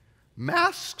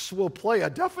 Masks will play a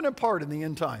definite part in the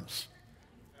end times.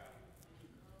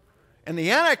 And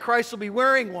the Antichrist will be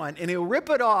wearing one, and he'll rip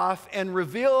it off and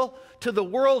reveal to the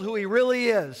world who he really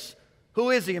is.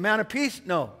 Who is he? A man of peace?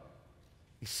 No.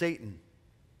 He's Satan.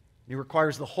 He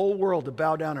requires the whole world to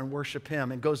bow down and worship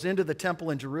him, and goes into the temple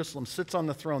in Jerusalem, sits on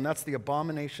the throne. That's the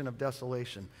abomination of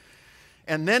desolation.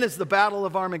 And then is the battle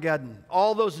of Armageddon.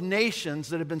 All those nations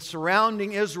that have been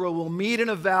surrounding Israel will meet in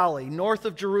a valley north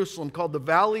of Jerusalem called the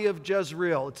Valley of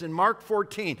Jezreel. It's in Mark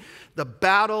 14, the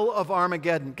battle of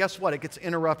Armageddon. Guess what? It gets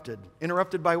interrupted.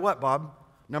 Interrupted by what, Bob?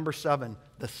 Number 7,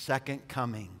 the second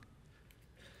coming.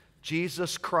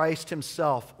 Jesus Christ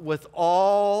himself, with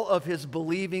all of his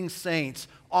believing saints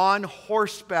on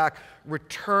horseback,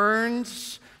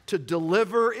 returns to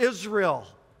deliver Israel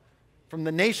from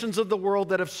the nations of the world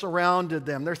that have surrounded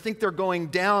them. They think they're going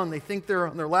down. They think they're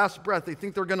on their last breath. They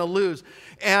think they're going to lose.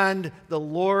 And the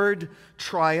Lord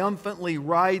triumphantly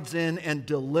rides in and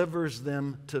delivers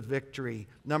them to victory.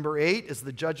 Number 8 is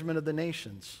the judgment of the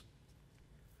nations.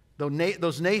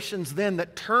 Those nations then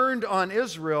that turned on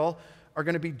Israel are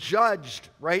going to be judged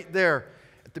right there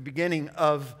at the beginning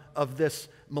of this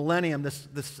millennium,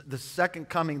 the second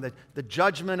coming, the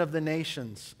judgment of the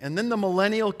nations. And then the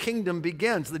millennial kingdom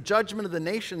begins. The judgment of the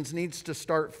nations needs to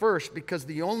start first, because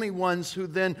the only ones who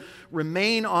then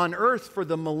remain on earth for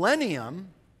the millennium,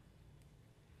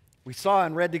 we saw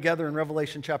and read together in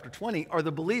Revelation chapter 20, are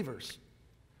the believers.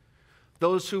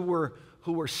 Those who were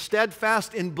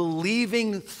steadfast in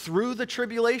believing through the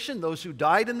tribulation, those who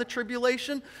died in the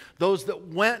tribulation, those that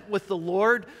went with the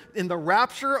Lord in the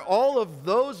rapture, all of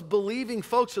those believing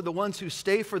folks are the ones who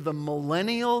stay for the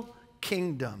millennial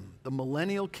kingdom. The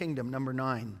millennial kingdom, number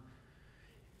 9.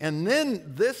 And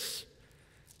then this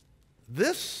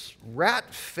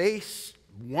rat-faced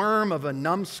worm of a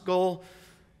numbskull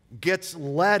gets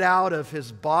let out of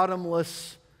his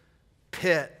bottomless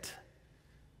pit.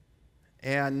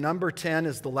 And number 10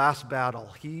 is the last battle.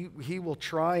 He will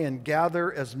try and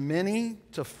gather as many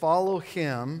to follow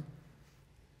him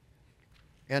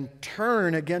and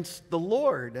turn against the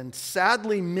Lord. And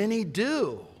sadly, many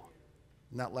do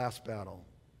in that last battle,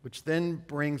 which then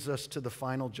brings us to the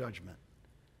final judgment.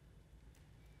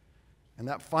 And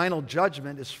that final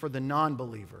judgment is for the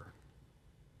non-believer,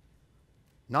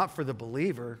 not for the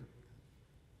believer.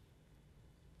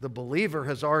 The believer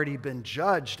has already been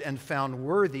judged and found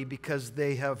worthy because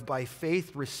they have by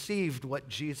faith received what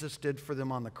Jesus did for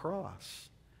them on the cross.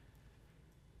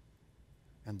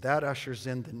 And that ushers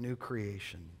in the new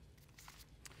creation.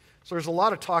 So there's a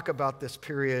lot of talk about this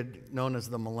period known as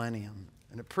the millennium.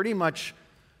 And it pretty much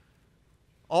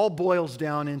all boils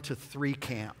down into three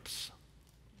camps.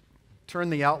 Turn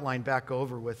the outline back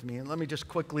over with me, and let me just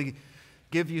quickly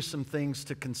give you some things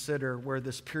to consider where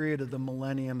this period of the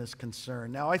millennium is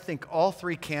concerned. Now, I think all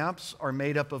three camps are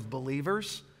made up of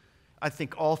believers. I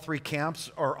think all three camps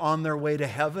are on their way to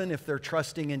heaven if they're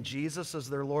trusting in Jesus as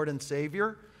their Lord and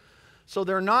Savior. So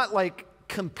they're not like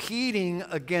competing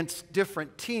against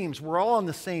different teams. We're all on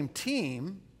the same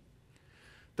team.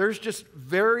 There's just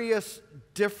various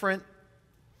different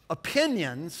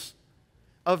opinions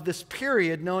of this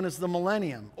period known as the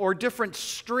millennium, or different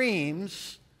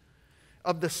streams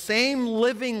of the same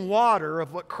living water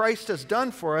of what Christ has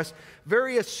done for us,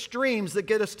 various streams that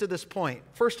get us to this point.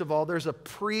 First of all, there's a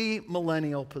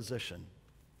premillennial position.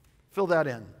 Fill that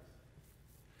in.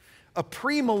 A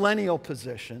premillennial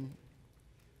position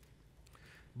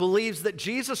believes that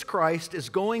Jesus Christ is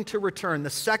going to return. The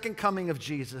second coming of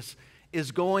Jesus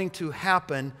is going to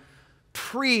happen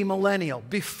premillennial,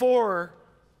 before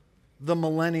the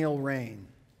millennial reign.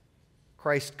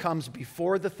 Christ comes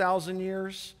before the 1,000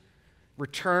 years,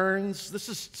 returns. This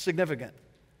is significant.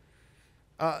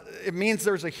 It means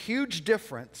there's a huge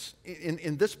difference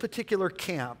in this particular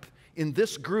camp, in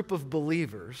this group of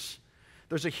believers.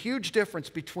 There's a huge difference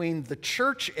between the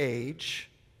church age,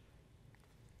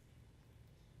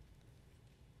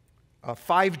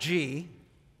 5G,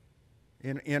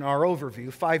 in our overview,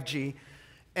 5G,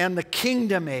 and the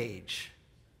kingdom age,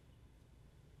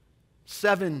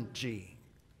 7G.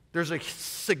 There's a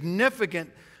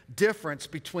significant difference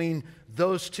between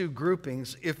those two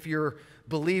groupings if you're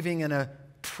believing in a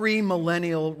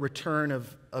premillennial return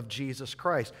of Jesus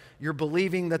Christ. You're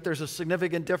believing that there's a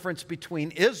significant difference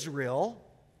between Israel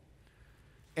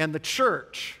and the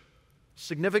church.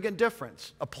 Significant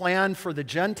difference. A plan for the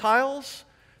Gentiles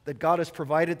that God has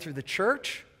provided through the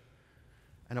church,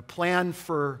 and a plan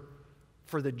for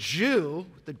the Jew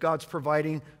that God's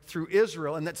providing through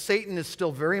Israel, and that Satan is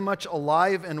still very much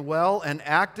alive and well and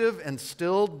active and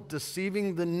still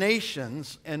deceiving the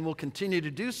nations and will continue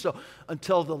to do so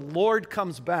until the Lord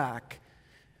comes back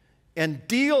and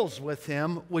deals with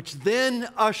him, which then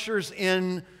ushers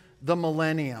in the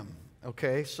millennium.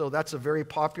 Okay, so that's a very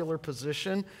popular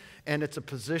position, and it's a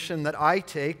position that I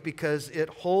take because it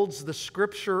holds the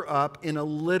Scripture up in a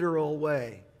literal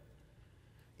way,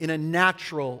 in a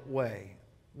natural way.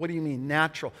 What do you mean,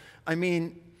 natural? I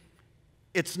mean,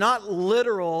 it's not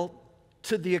literal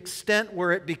to the extent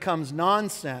where it becomes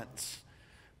nonsense,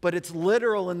 but it's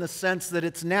literal in the sense that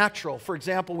it's natural. For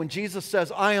example, when Jesus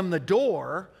says, "I am the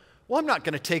door," well, I'm not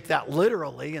going to take that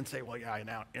literally and say, well,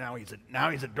 yeah, now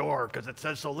he's a door because it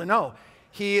says so. No,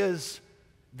 he is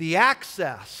the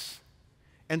access.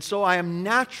 And so I am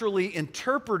naturally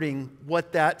interpreting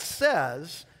what that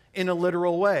says in a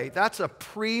literal way. That's a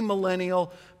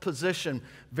premillennial position.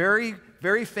 Very,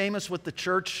 very famous with the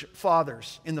church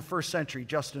fathers in the first century.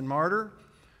 Justin Martyr,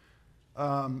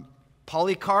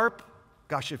 Polycarp.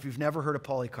 Gosh, if you've never heard of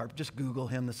Polycarp, just Google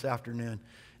him this afternoon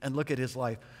and look at his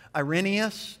life.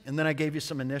 Irenaeus, and then I gave you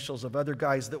some initials of other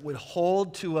guys that would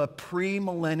hold to a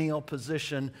premillennial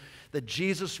position that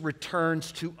Jesus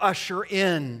returns to usher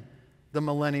in the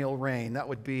millennial reign. That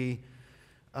would be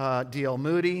D.L.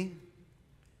 Moody,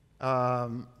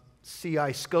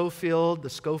 C.I. Scofield, the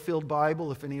Scofield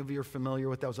Bible, if any of you are familiar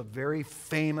with that, was a very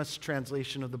famous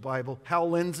translation of the Bible. Hal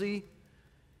Lindsey,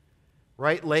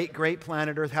 right, late great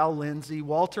planet Earth, Hal Lindsey,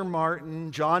 Walter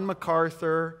Martin, John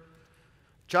MacArthur,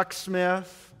 Chuck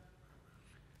Smith,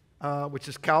 which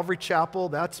is Calvary Chapel,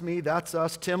 that's me, that's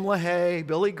us, Tim LaHaye,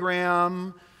 Billy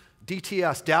Graham,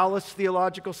 DTS, Dallas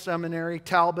Theological Seminary,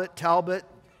 Talbot,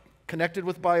 connected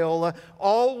with Biola,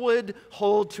 all would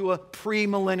hold to a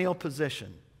premillennial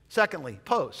position. Secondly,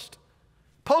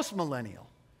 postmillennial.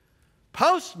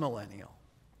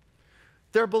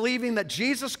 They're believing that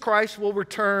Jesus Christ will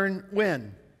return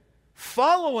when?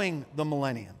 Following the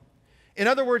millennium. In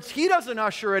other words, he doesn't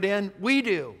usher it in, we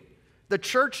do. The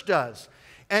church does.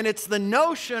 And it's the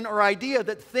notion or idea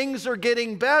that things are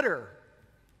getting better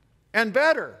and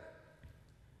better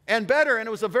and better. And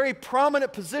it was a very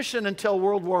prominent position until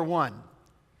World War I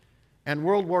and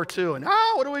World War II. And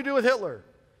what do we do with Hitler?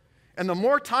 And the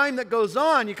more time that goes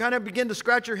on, you kind of begin to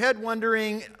scratch your head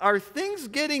wondering, are things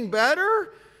getting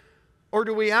better? Or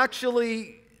do we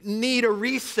actually need a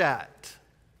reset?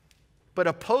 But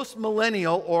a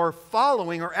post-millennial or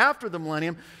following or after the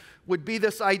millennium would be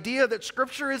this idea that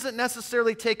Scripture isn't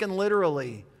necessarily taken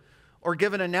literally or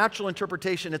given a natural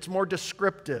interpretation. It's more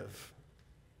descriptive.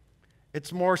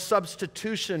 It's more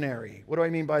substitutionary. What do I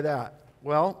mean by that?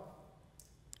 Well,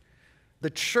 The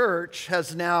church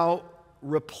has now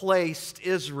replaced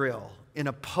Israel in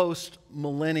a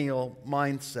post-millennial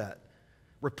mindset.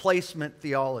 Replacement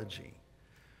theology,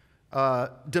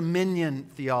 dominion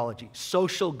theology,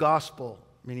 social gospel,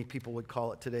 many people would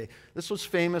call it today. This was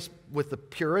famous with the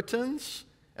Puritans,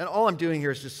 and all I'm doing here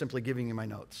is just simply giving you my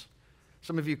notes.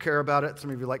 Some of you care about it,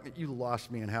 some of you like, you lost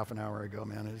me in half an hour ago,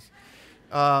 man.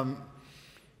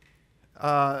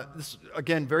 This,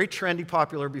 again, very trendy,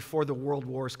 popular before the world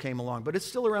wars came along, but it's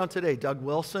still around today. Doug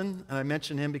Wilson, and I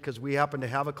mention him because we happen to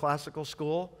have a classical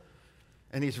school,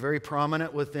 and he's very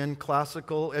prominent within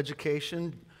classical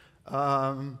education.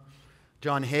 John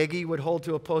Hagee would hold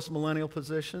to a post-millennial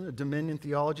position, a dominion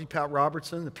theology. Pat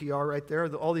Robertson, the PR right there.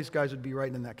 All these guys would be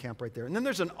right in that camp right there. And then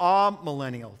there's an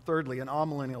amillennial, thirdly, an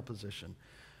amillennial position.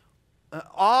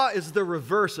 Awe is the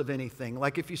reverse of anything.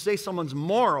 Like if you say someone's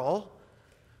moral,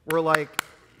 we're like,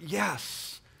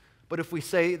 yes. But if we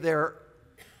say they're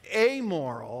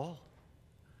amoral,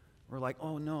 we're like,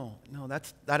 oh, no,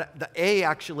 the A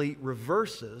actually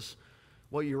reverses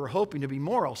what you were hoping to be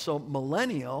moral. So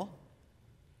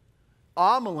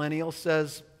amillennial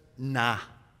says, nah.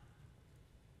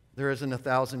 There isn't a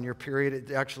 1,000-year period.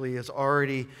 It actually has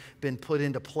already been put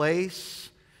into place.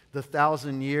 The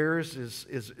 1,000 years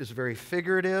is very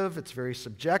figurative, it's very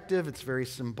subjective, it's very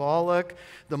symbolic.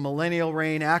 The millennial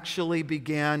reign actually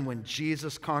began when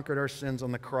Jesus conquered our sins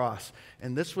on the cross.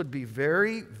 And this would be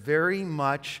very, very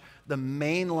much the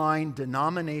mainline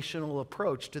denominational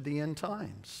approach to the end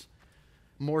times.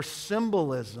 More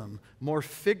symbolism, more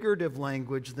figurative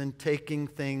language than taking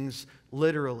things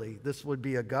literally. This would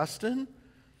be Augustine.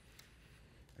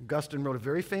 Augustine wrote a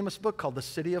very famous book called The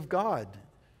City of God.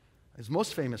 His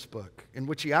most famous book, in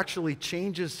which he actually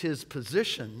changes his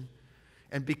position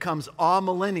and becomes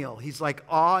amillennial. He's like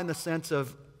in the sense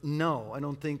of no, I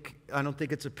don't think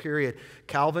it's a period.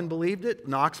 Calvin believed it,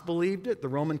 Knox believed it, the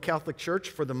Roman Catholic Church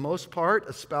for the most part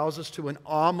espouses to an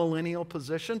amillennial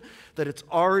position, that it's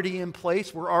already in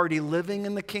place, we're already living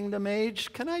in the kingdom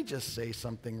age. Can I just say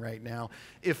something right now?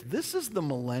 If this is the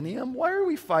millennium, why are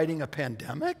we fighting a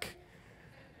pandemic?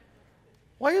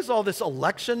 Why is all this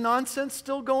election nonsense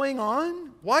still going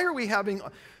on? Why are we having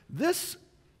this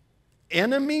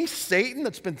enemy, Satan,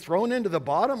 that's been thrown into the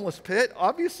bottomless pit,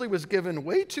 obviously was given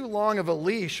way too long of a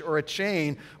leash or a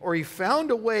chain, or he found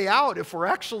a way out. If we're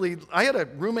actually, I had a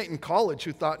roommate in college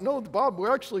who thought, no, Bob,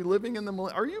 we're actually living in the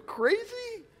millennium. Are you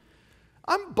crazy?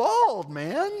 I'm bald,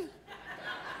 man.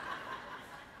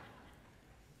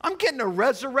 I'm getting a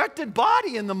resurrected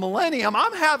body in the millennium.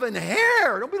 I'm having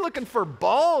hair. Don't be looking for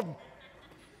bald.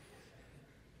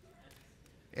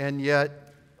 And yet,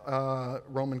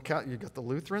 Roman Catholic, you got the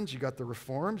Lutherans, you got the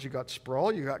Reforms, you got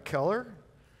Sproul, you got Keller,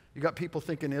 you got people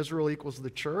thinking Israel equals the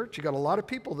church. You got a lot of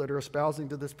people that are espousing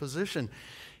to this position.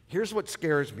 Here's what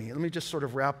scares me. Let me just sort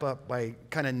of wrap up by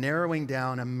kind of narrowing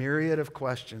down a myriad of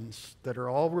questions that are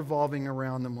all revolving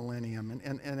around the millennium.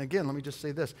 And again, let me just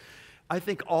say this. I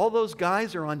think all those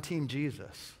guys are on Team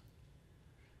Jesus.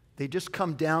 They just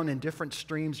come down in different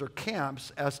streams or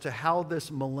camps as to how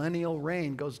this millennial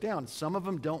reign goes down. Some of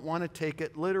them don't want to take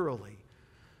it literally.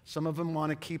 Some of them want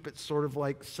to keep it sort of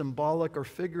like symbolic or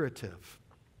figurative.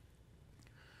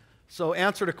 So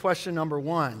answer to question number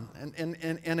one.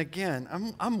 And again,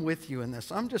 I'm with you in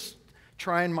this. I'm just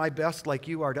trying my best like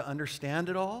you are to understand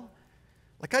it all.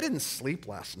 Like I didn't sleep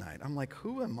last night. I'm like,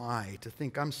 who am I to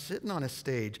think I'm sitting on a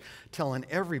stage telling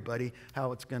everybody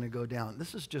how it's going to go down?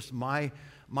 This is just my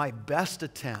best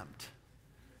attempt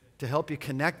to help you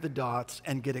connect the dots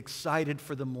and get excited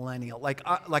for the millennial.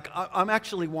 I'm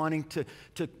actually wanting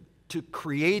to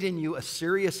create in you a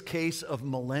serious case of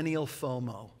millennial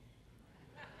FOMO.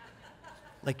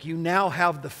 Like you now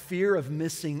have the fear of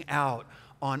missing out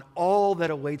on all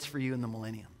that awaits for you in the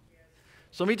millennium.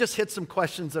 So let me just hit some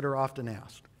questions that are often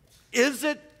asked. Is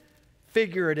it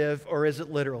figurative or is it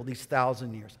literal, these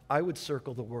 1,000 years? I would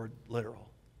circle the word literal.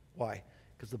 Why?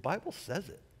 Because the Bible says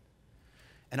it.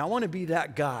 And I want to be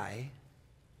that guy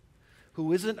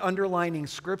who isn't underlining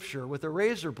Scripture with a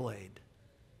razor blade.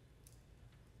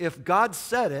 If God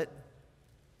said it,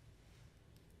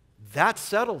 that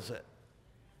settles it.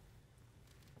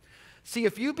 See,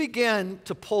 if you begin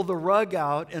to pull the rug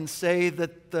out and say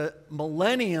that the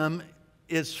millennium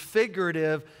is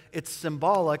figurative, it's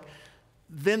symbolic,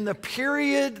 then the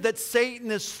period that Satan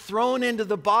is thrown into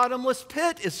the bottomless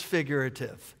pit is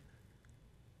figurative.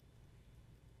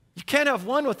 You can't have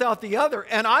one without the other,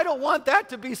 and I don't want that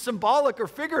to be symbolic or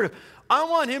figurative. I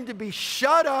want him to be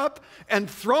shut up and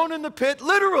thrown in the pit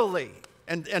literally.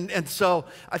 And so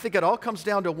I think it all comes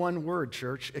down to one word,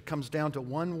 church. It comes down to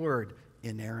one word: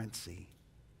 inerrancy.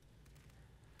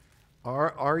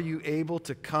 Are you able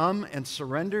to come and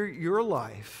surrender your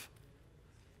life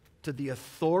to the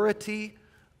authority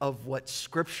of what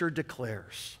Scripture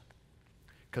declares?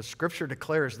 Because Scripture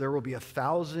declares there will be a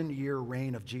 1,000-year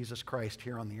reign of Jesus Christ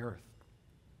here on the earth.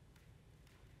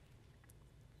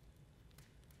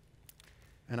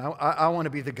 And I want to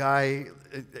be the guy,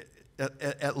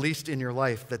 at least in your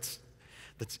life, that's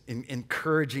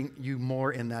encouraging you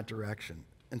more in that direction.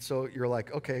 And so you're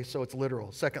like, okay, so it's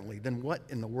literal. Secondly, then what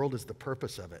in the world is the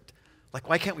purpose of it? Like,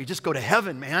 why can't we just go to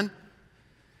heaven, man?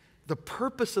 The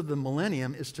purpose of the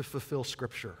millennium is to fulfill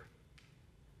Scripture.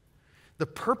 The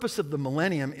purpose of the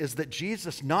millennium is that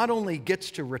Jesus not only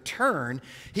gets to return,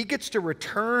 he gets to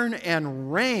return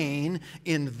and reign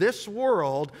in this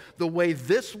world the way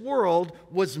this world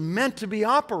was meant to be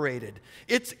operated.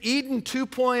 It's Eden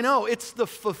 2.0. It's the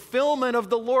fulfillment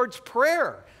of the Lord's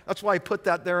Prayer. That's why I put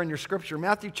that there in your scripture.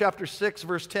 Matthew chapter 6,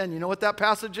 verse 10. You know what that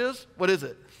passage is? What is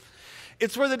it?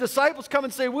 It's where the disciples come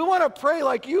and say, we want to pray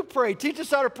like you pray. Teach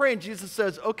us how to pray. And Jesus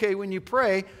says, okay, when you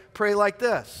pray, pray like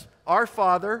this. Our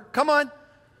Father, come on,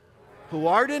 who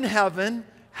art in heaven,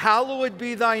 hallowed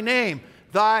be thy name.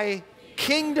 Thy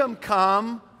kingdom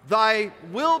come, thy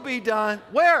will be done.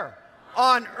 Where?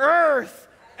 On earth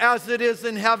as it is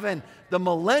in heaven. The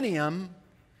millennium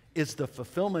is the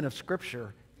fulfillment of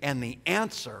Scripture and the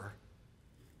answer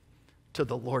to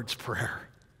the Lord's Prayer.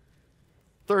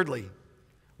 Thirdly,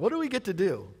 what do we get to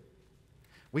do?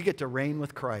 We get to reign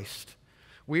with Christ.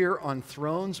 We are on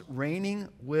thrones reigning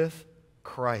with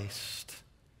Christ.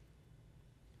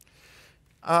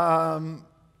 I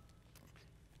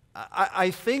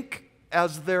think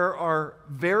as there are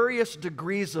various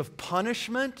degrees of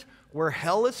punishment where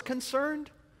hell is concerned,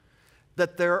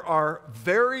 that there are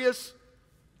various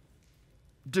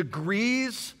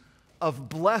degrees of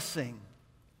blessing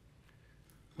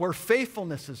where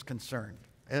faithfulness is concerned.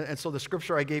 And so the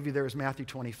scripture I gave you there is Matthew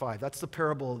 25. That's the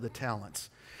parable of the talents.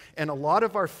 And a lot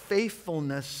of our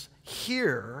faithfulness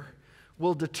here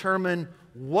will determine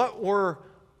what we're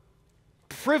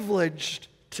privileged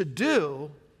to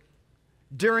do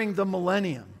during the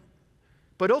millennium.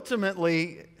 But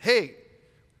ultimately, hey,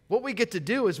 what we get to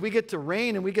do is we get to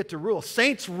reign and we get to rule.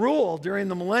 Saints rule during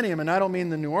the millennium, and I don't mean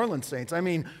the New Orleans saints. I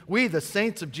mean we, the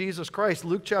saints of Jesus Christ.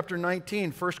 Luke chapter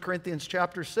 19, 1 Corinthians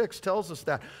chapter 6 tells us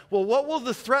that. Well, what will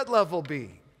the threat level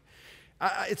be?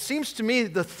 It seems to me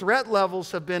the threat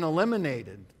levels have been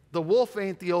eliminated. The wolf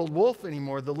ain't the old wolf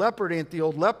anymore. The leopard ain't the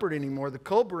old leopard anymore. The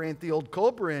cobra ain't the old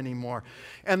cobra anymore.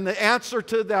 And the answer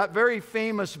to that very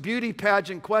famous beauty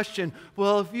pageant question,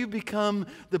 well, if you become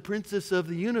the princess of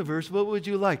the universe, what would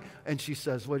you like? And she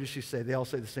says, what does she say? They all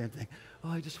say the same thing. Oh,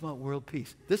 I just want world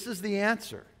peace. This is the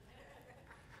answer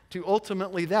to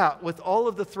ultimately that, with all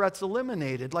of the threats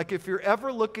eliminated. Like if you're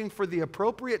ever looking for the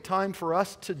appropriate time for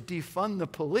us to defund the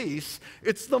police,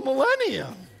 it's the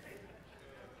millennium.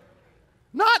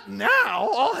 Not now.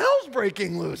 All hell's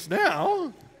breaking loose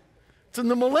now. It's in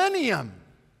the millennium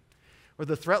where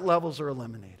the threat levels are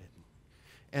eliminated.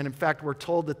 And in fact, we're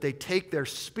told that they take their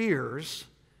spears.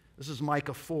 This is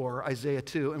Micah 4, Isaiah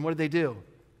 2. And what do?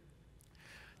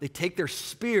 They take their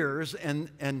spears and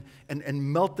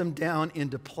melt them down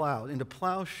into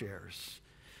plowshares.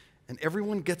 And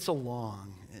everyone gets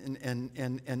along.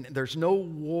 And there's no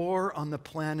war on the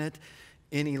planet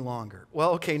any longer.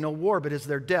 Well, okay, no war, but is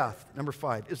there death? Number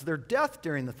 5, is there death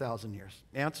during the 1,000 years?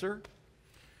 Answer,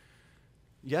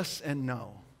 yes and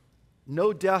no.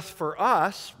 No death for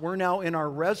us. We're now in our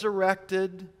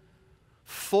resurrected,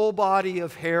 full body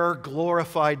of hair,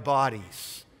 glorified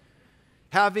bodies,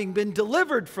 having been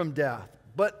delivered from death.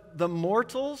 But the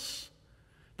mortals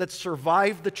that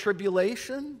survived the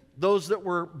tribulation, those that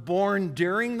were born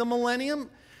during the millennium,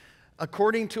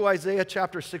 according to Isaiah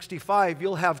chapter 65,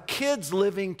 you'll have kids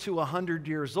living to 100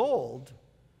 years old,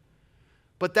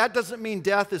 but that doesn't mean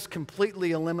death is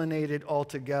completely eliminated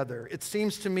altogether. It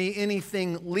seems to me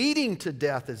anything leading to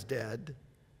death is dead.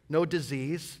 No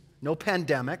disease, no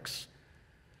pandemics,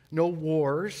 no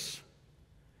wars.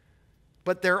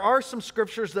 But there are some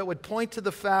scriptures that would point to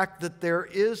the fact that there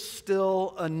is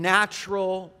still a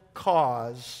natural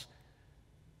cause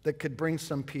that could bring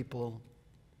some people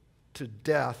to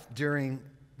death during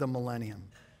the millennium.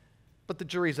 But the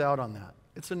jury's out on that.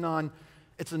 It's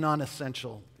a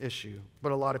non-essential issue,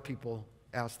 but a lot of people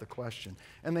ask the question.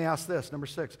 And they ask this, number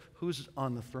 6, who's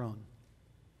on the throne?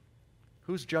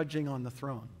 Who's judging on the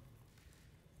throne?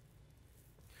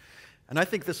 And I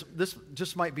think this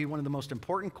just might be one of the most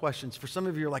important questions. For some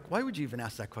of you, you're like, why would you even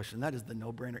ask that question? That is the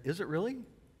no-brainer. Is it really?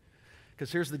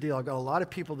 Because here's the deal. I've got a lot of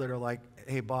people that are like,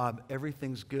 hey, Bob,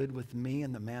 everything's good with me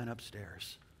and the man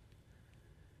upstairs.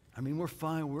 I mean, we're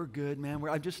fine, we're good, man.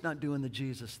 I'm just not doing the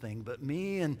Jesus thing. But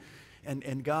me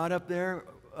and God up there,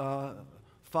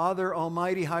 Father,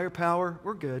 Almighty, higher power,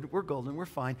 we're good, we're golden, we're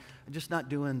fine. I'm just not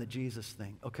doing the Jesus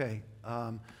thing. Okay,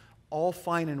 all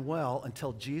fine and well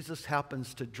until Jesus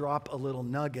happens to drop a little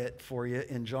nugget for you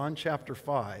in John chapter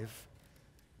 5.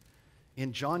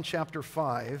 In John chapter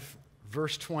 5,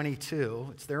 verse 22,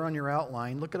 it's there on your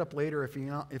outline. Look it up later if you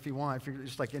want, if you're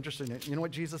just like interested in it. You know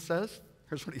what Jesus says?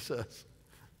 Here's what he says.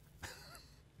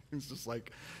 He's just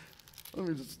like,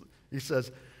 he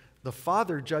says, the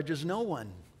Father judges no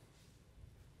one.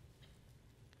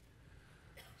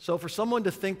 So for someone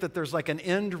to think that there's like an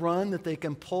end run that they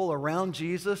can pull around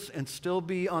Jesus and still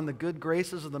be on the good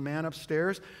graces of the man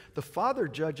upstairs, the Father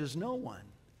judges no one,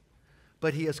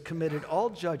 but he has committed all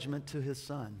judgment to his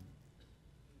Son.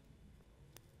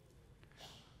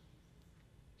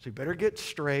 So you better get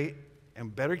straight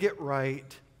and better get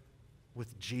right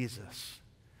with Jesus,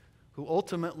 who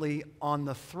ultimately on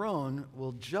the throne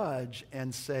will judge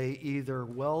and say either,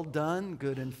 well done,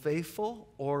 good and faithful,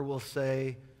 or will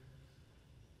say,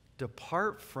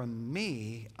 depart from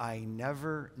me, I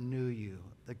never knew you.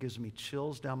 That gives me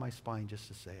chills down my spine just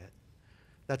to say it.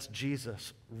 That's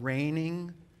Jesus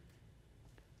reigning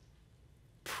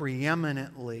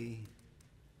preeminently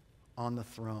on the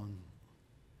throne.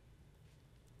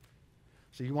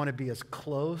 So you want to be as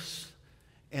close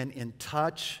and in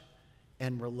touch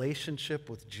and relationship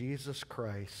with Jesus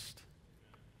Christ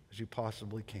as you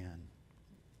possibly can.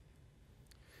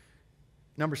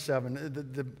 Number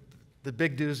 7, the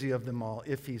big doozy of them all.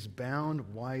 If he's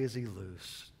bound, why is he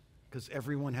loose? Because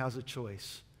everyone has a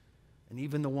choice. And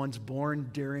even the ones born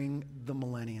during the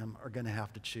millennium are going to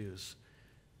have to choose.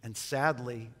 And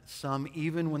sadly, some,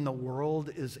 even when the world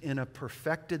is in a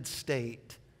perfected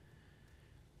state,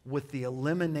 with the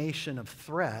elimination of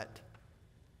threat,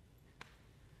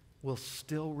 will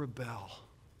still rebel.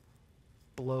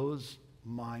 Blows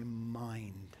my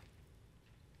mind.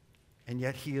 And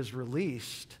yet he is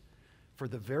released for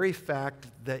the very fact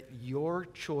that your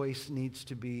choice needs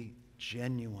to be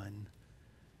genuine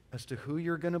as to who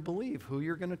you're going to believe, who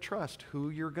you're going to trust,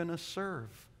 who you're going to serve.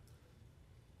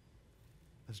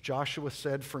 As Joshua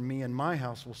said, for me and my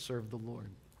house will serve the Lord.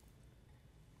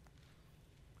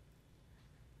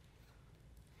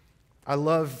 I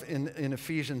love in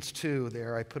Ephesians 2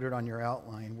 there, I put it on your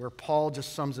outline, where Paul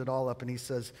just sums it all up and he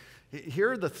says,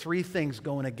 here are the 3 things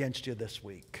going against you this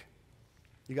week.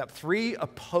 You got 3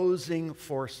 opposing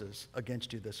forces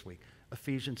against you this week.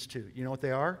 Ephesians 2. You know what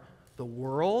they are? The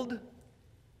world,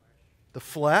 the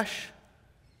flesh,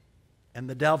 and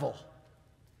the devil.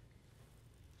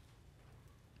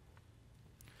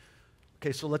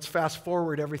 Okay, so let's fast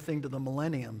forward everything to the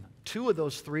millennium. 2 of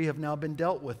those 3 have now been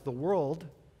dealt with. The world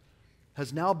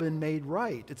has now been made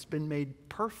right. It's been made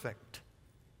perfect.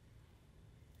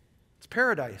 It's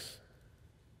paradise.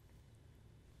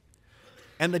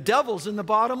 And the devil's in the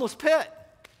bottomless pit.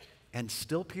 And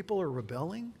still people are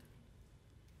rebelling?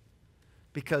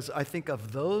 Because I think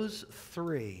of those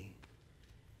 3,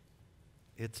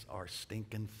 it's our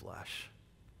stinking flesh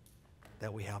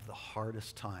that we have the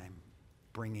hardest time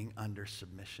bringing under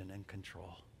submission and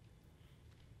control.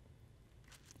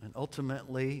 And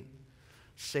ultimately,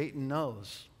 Satan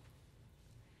knows,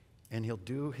 and he'll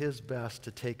do his best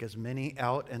to take as many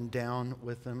out and down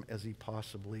with him as he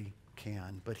possibly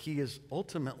can. But he is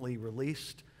ultimately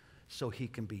released so he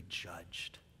can be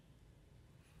judged.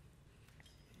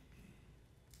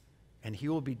 And he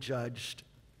will be judged,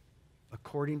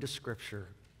 according to Scripture,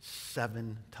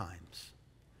 7 times.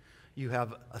 You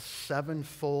have a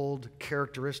 7-fold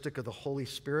characteristic of the Holy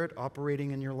Spirit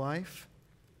operating in your life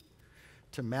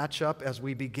to match up as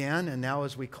we began and now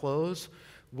as we close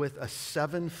with a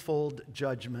 7-fold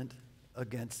judgment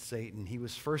against Satan. He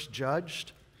was first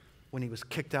judged when he was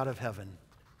kicked out of heaven.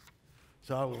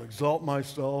 So I will exalt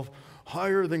myself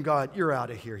higher than God. You're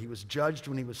out of here. He was judged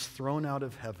when he was thrown out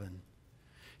of heaven.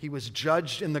 He was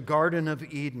judged in the Garden of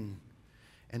Eden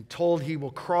and told he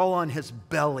will crawl on his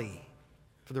belly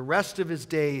for the rest of his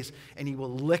days and he will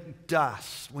lick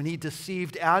dust. When he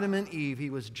deceived Adam and Eve, he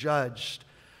was judged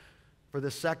for the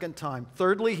 2nd time.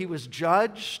 Thirdly, he was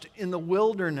judged in the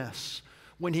wilderness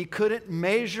when he couldn't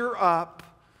measure up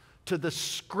to the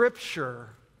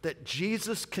Scripture that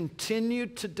Jesus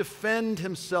continued to defend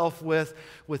himself with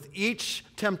each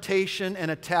temptation and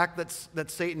attack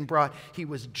that Satan brought. He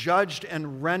was judged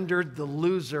and rendered the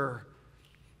loser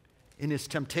in his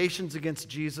temptations against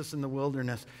Jesus in the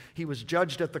wilderness. He was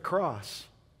judged at the cross.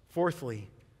 Fourthly,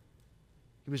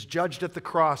 he was judged at the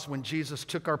cross when Jesus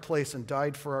took our place and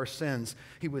died for our sins.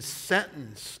 He was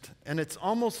sentenced, and it's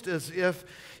almost as if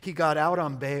he got out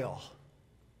on bail.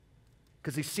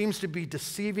 because he seems to be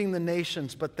deceiving the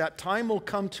nations, but that time will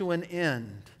come to an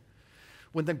end.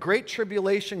 When the great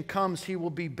tribulation comes, he will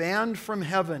be banned from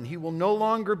heaven. He will no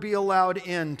longer be allowed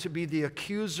in to be the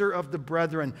accuser of the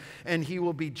brethren, and he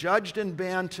will be judged and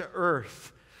banned to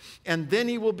earth. And then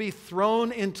he will be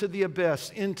thrown into the abyss,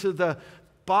 into the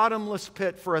bottomless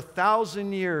pit for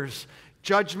 1,000 years.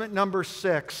 Judgment number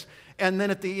 6. And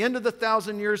then at the end of the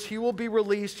 1,000 years, he will be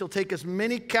released. He'll take as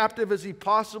many captive as he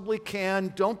possibly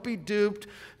can. Don't be duped.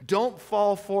 Don't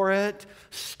fall for it.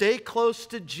 Stay close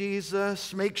to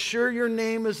Jesus. Make sure your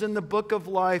name is in the book of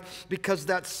life, because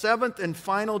that 7th and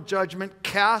final judgment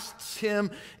casts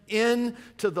him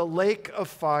into the lake of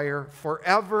fire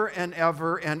forever and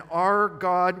ever, and our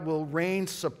God will reign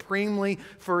supremely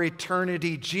for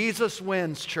eternity. Jesus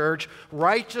wins, church.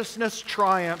 Righteousness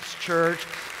triumphs, church.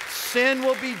 Sin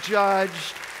will be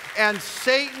judged, and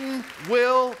Satan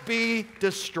will be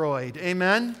destroyed.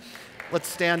 Amen? Let's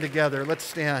stand together. Let's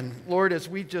stand. Lord, as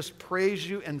we just praise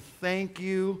you and thank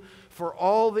you for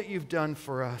all that you've done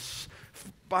for us.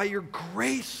 By your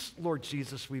grace, Lord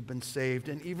Jesus, we've been saved.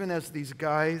 And even as these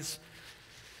guys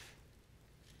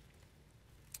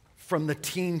from the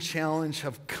Teen Challenge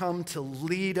have come to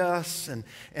lead us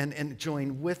and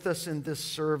join with us in this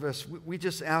service, we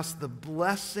just ask the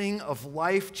blessing of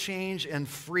life change and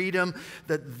freedom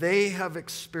that they have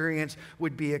experienced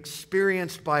would be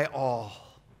experienced by all.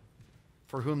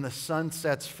 For whom the Son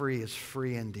sets free is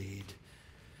free indeed.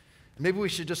 Maybe we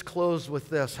should just close with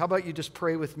this. How about you just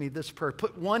pray with me this prayer?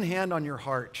 Put one hand on your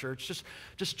heart, church.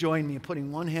 Just join me in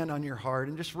putting one hand on your heart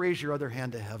and just raise your other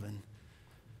hand to heaven.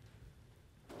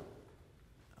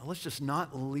 Now, let's just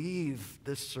not leave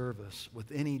this service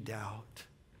with any doubt.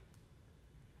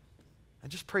 And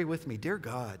just pray with me. Dear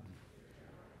God,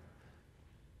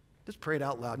 just pray it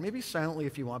out loud. Maybe silently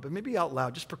if you want, but maybe out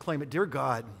loud. Just proclaim it. Dear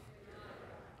God,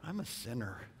 I'm a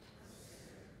sinner.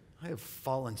 I have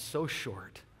fallen so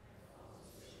short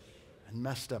and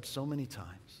messed up so many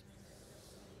times.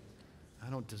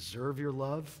 I don't deserve your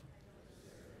love.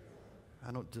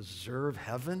 I don't deserve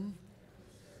heaven.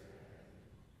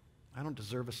 I don't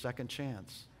deserve a second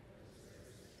chance.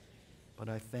 But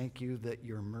I thank you that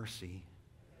your mercy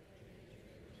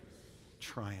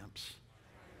triumphs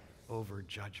over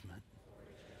judgment.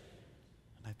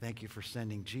 And I thank you for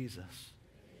sending Jesus,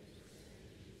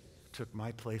 who took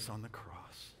my place on the cross.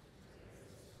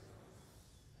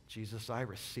 Jesus, I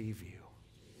receive you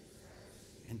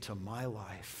into my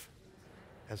life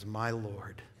as my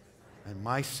Lord and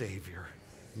my Savior,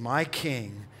 my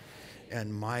King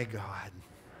and my God.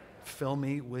 Fill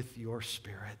me with your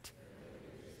Spirit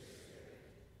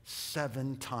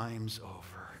 7 times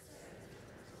over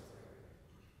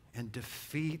and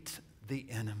defeat the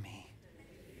enemy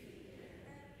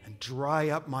and dry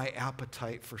up my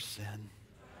appetite for sin.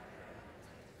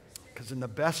 Because in the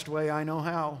best way I know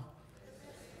how,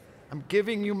 I'm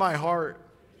giving you my heart,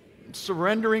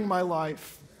 surrendering my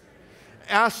life,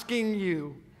 asking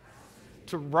you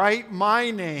to write my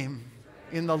name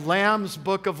in the Lamb's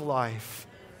book of life.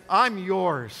 I'm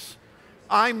yours.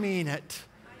 I mean it.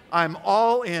 I'm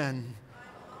all in.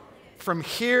 From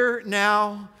here,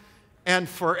 now, and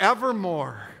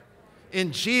forevermore.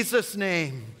 In Jesus'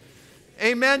 name.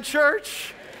 Amen,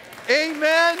 church?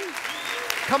 Amen.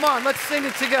 Come on, let's sing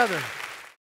it together.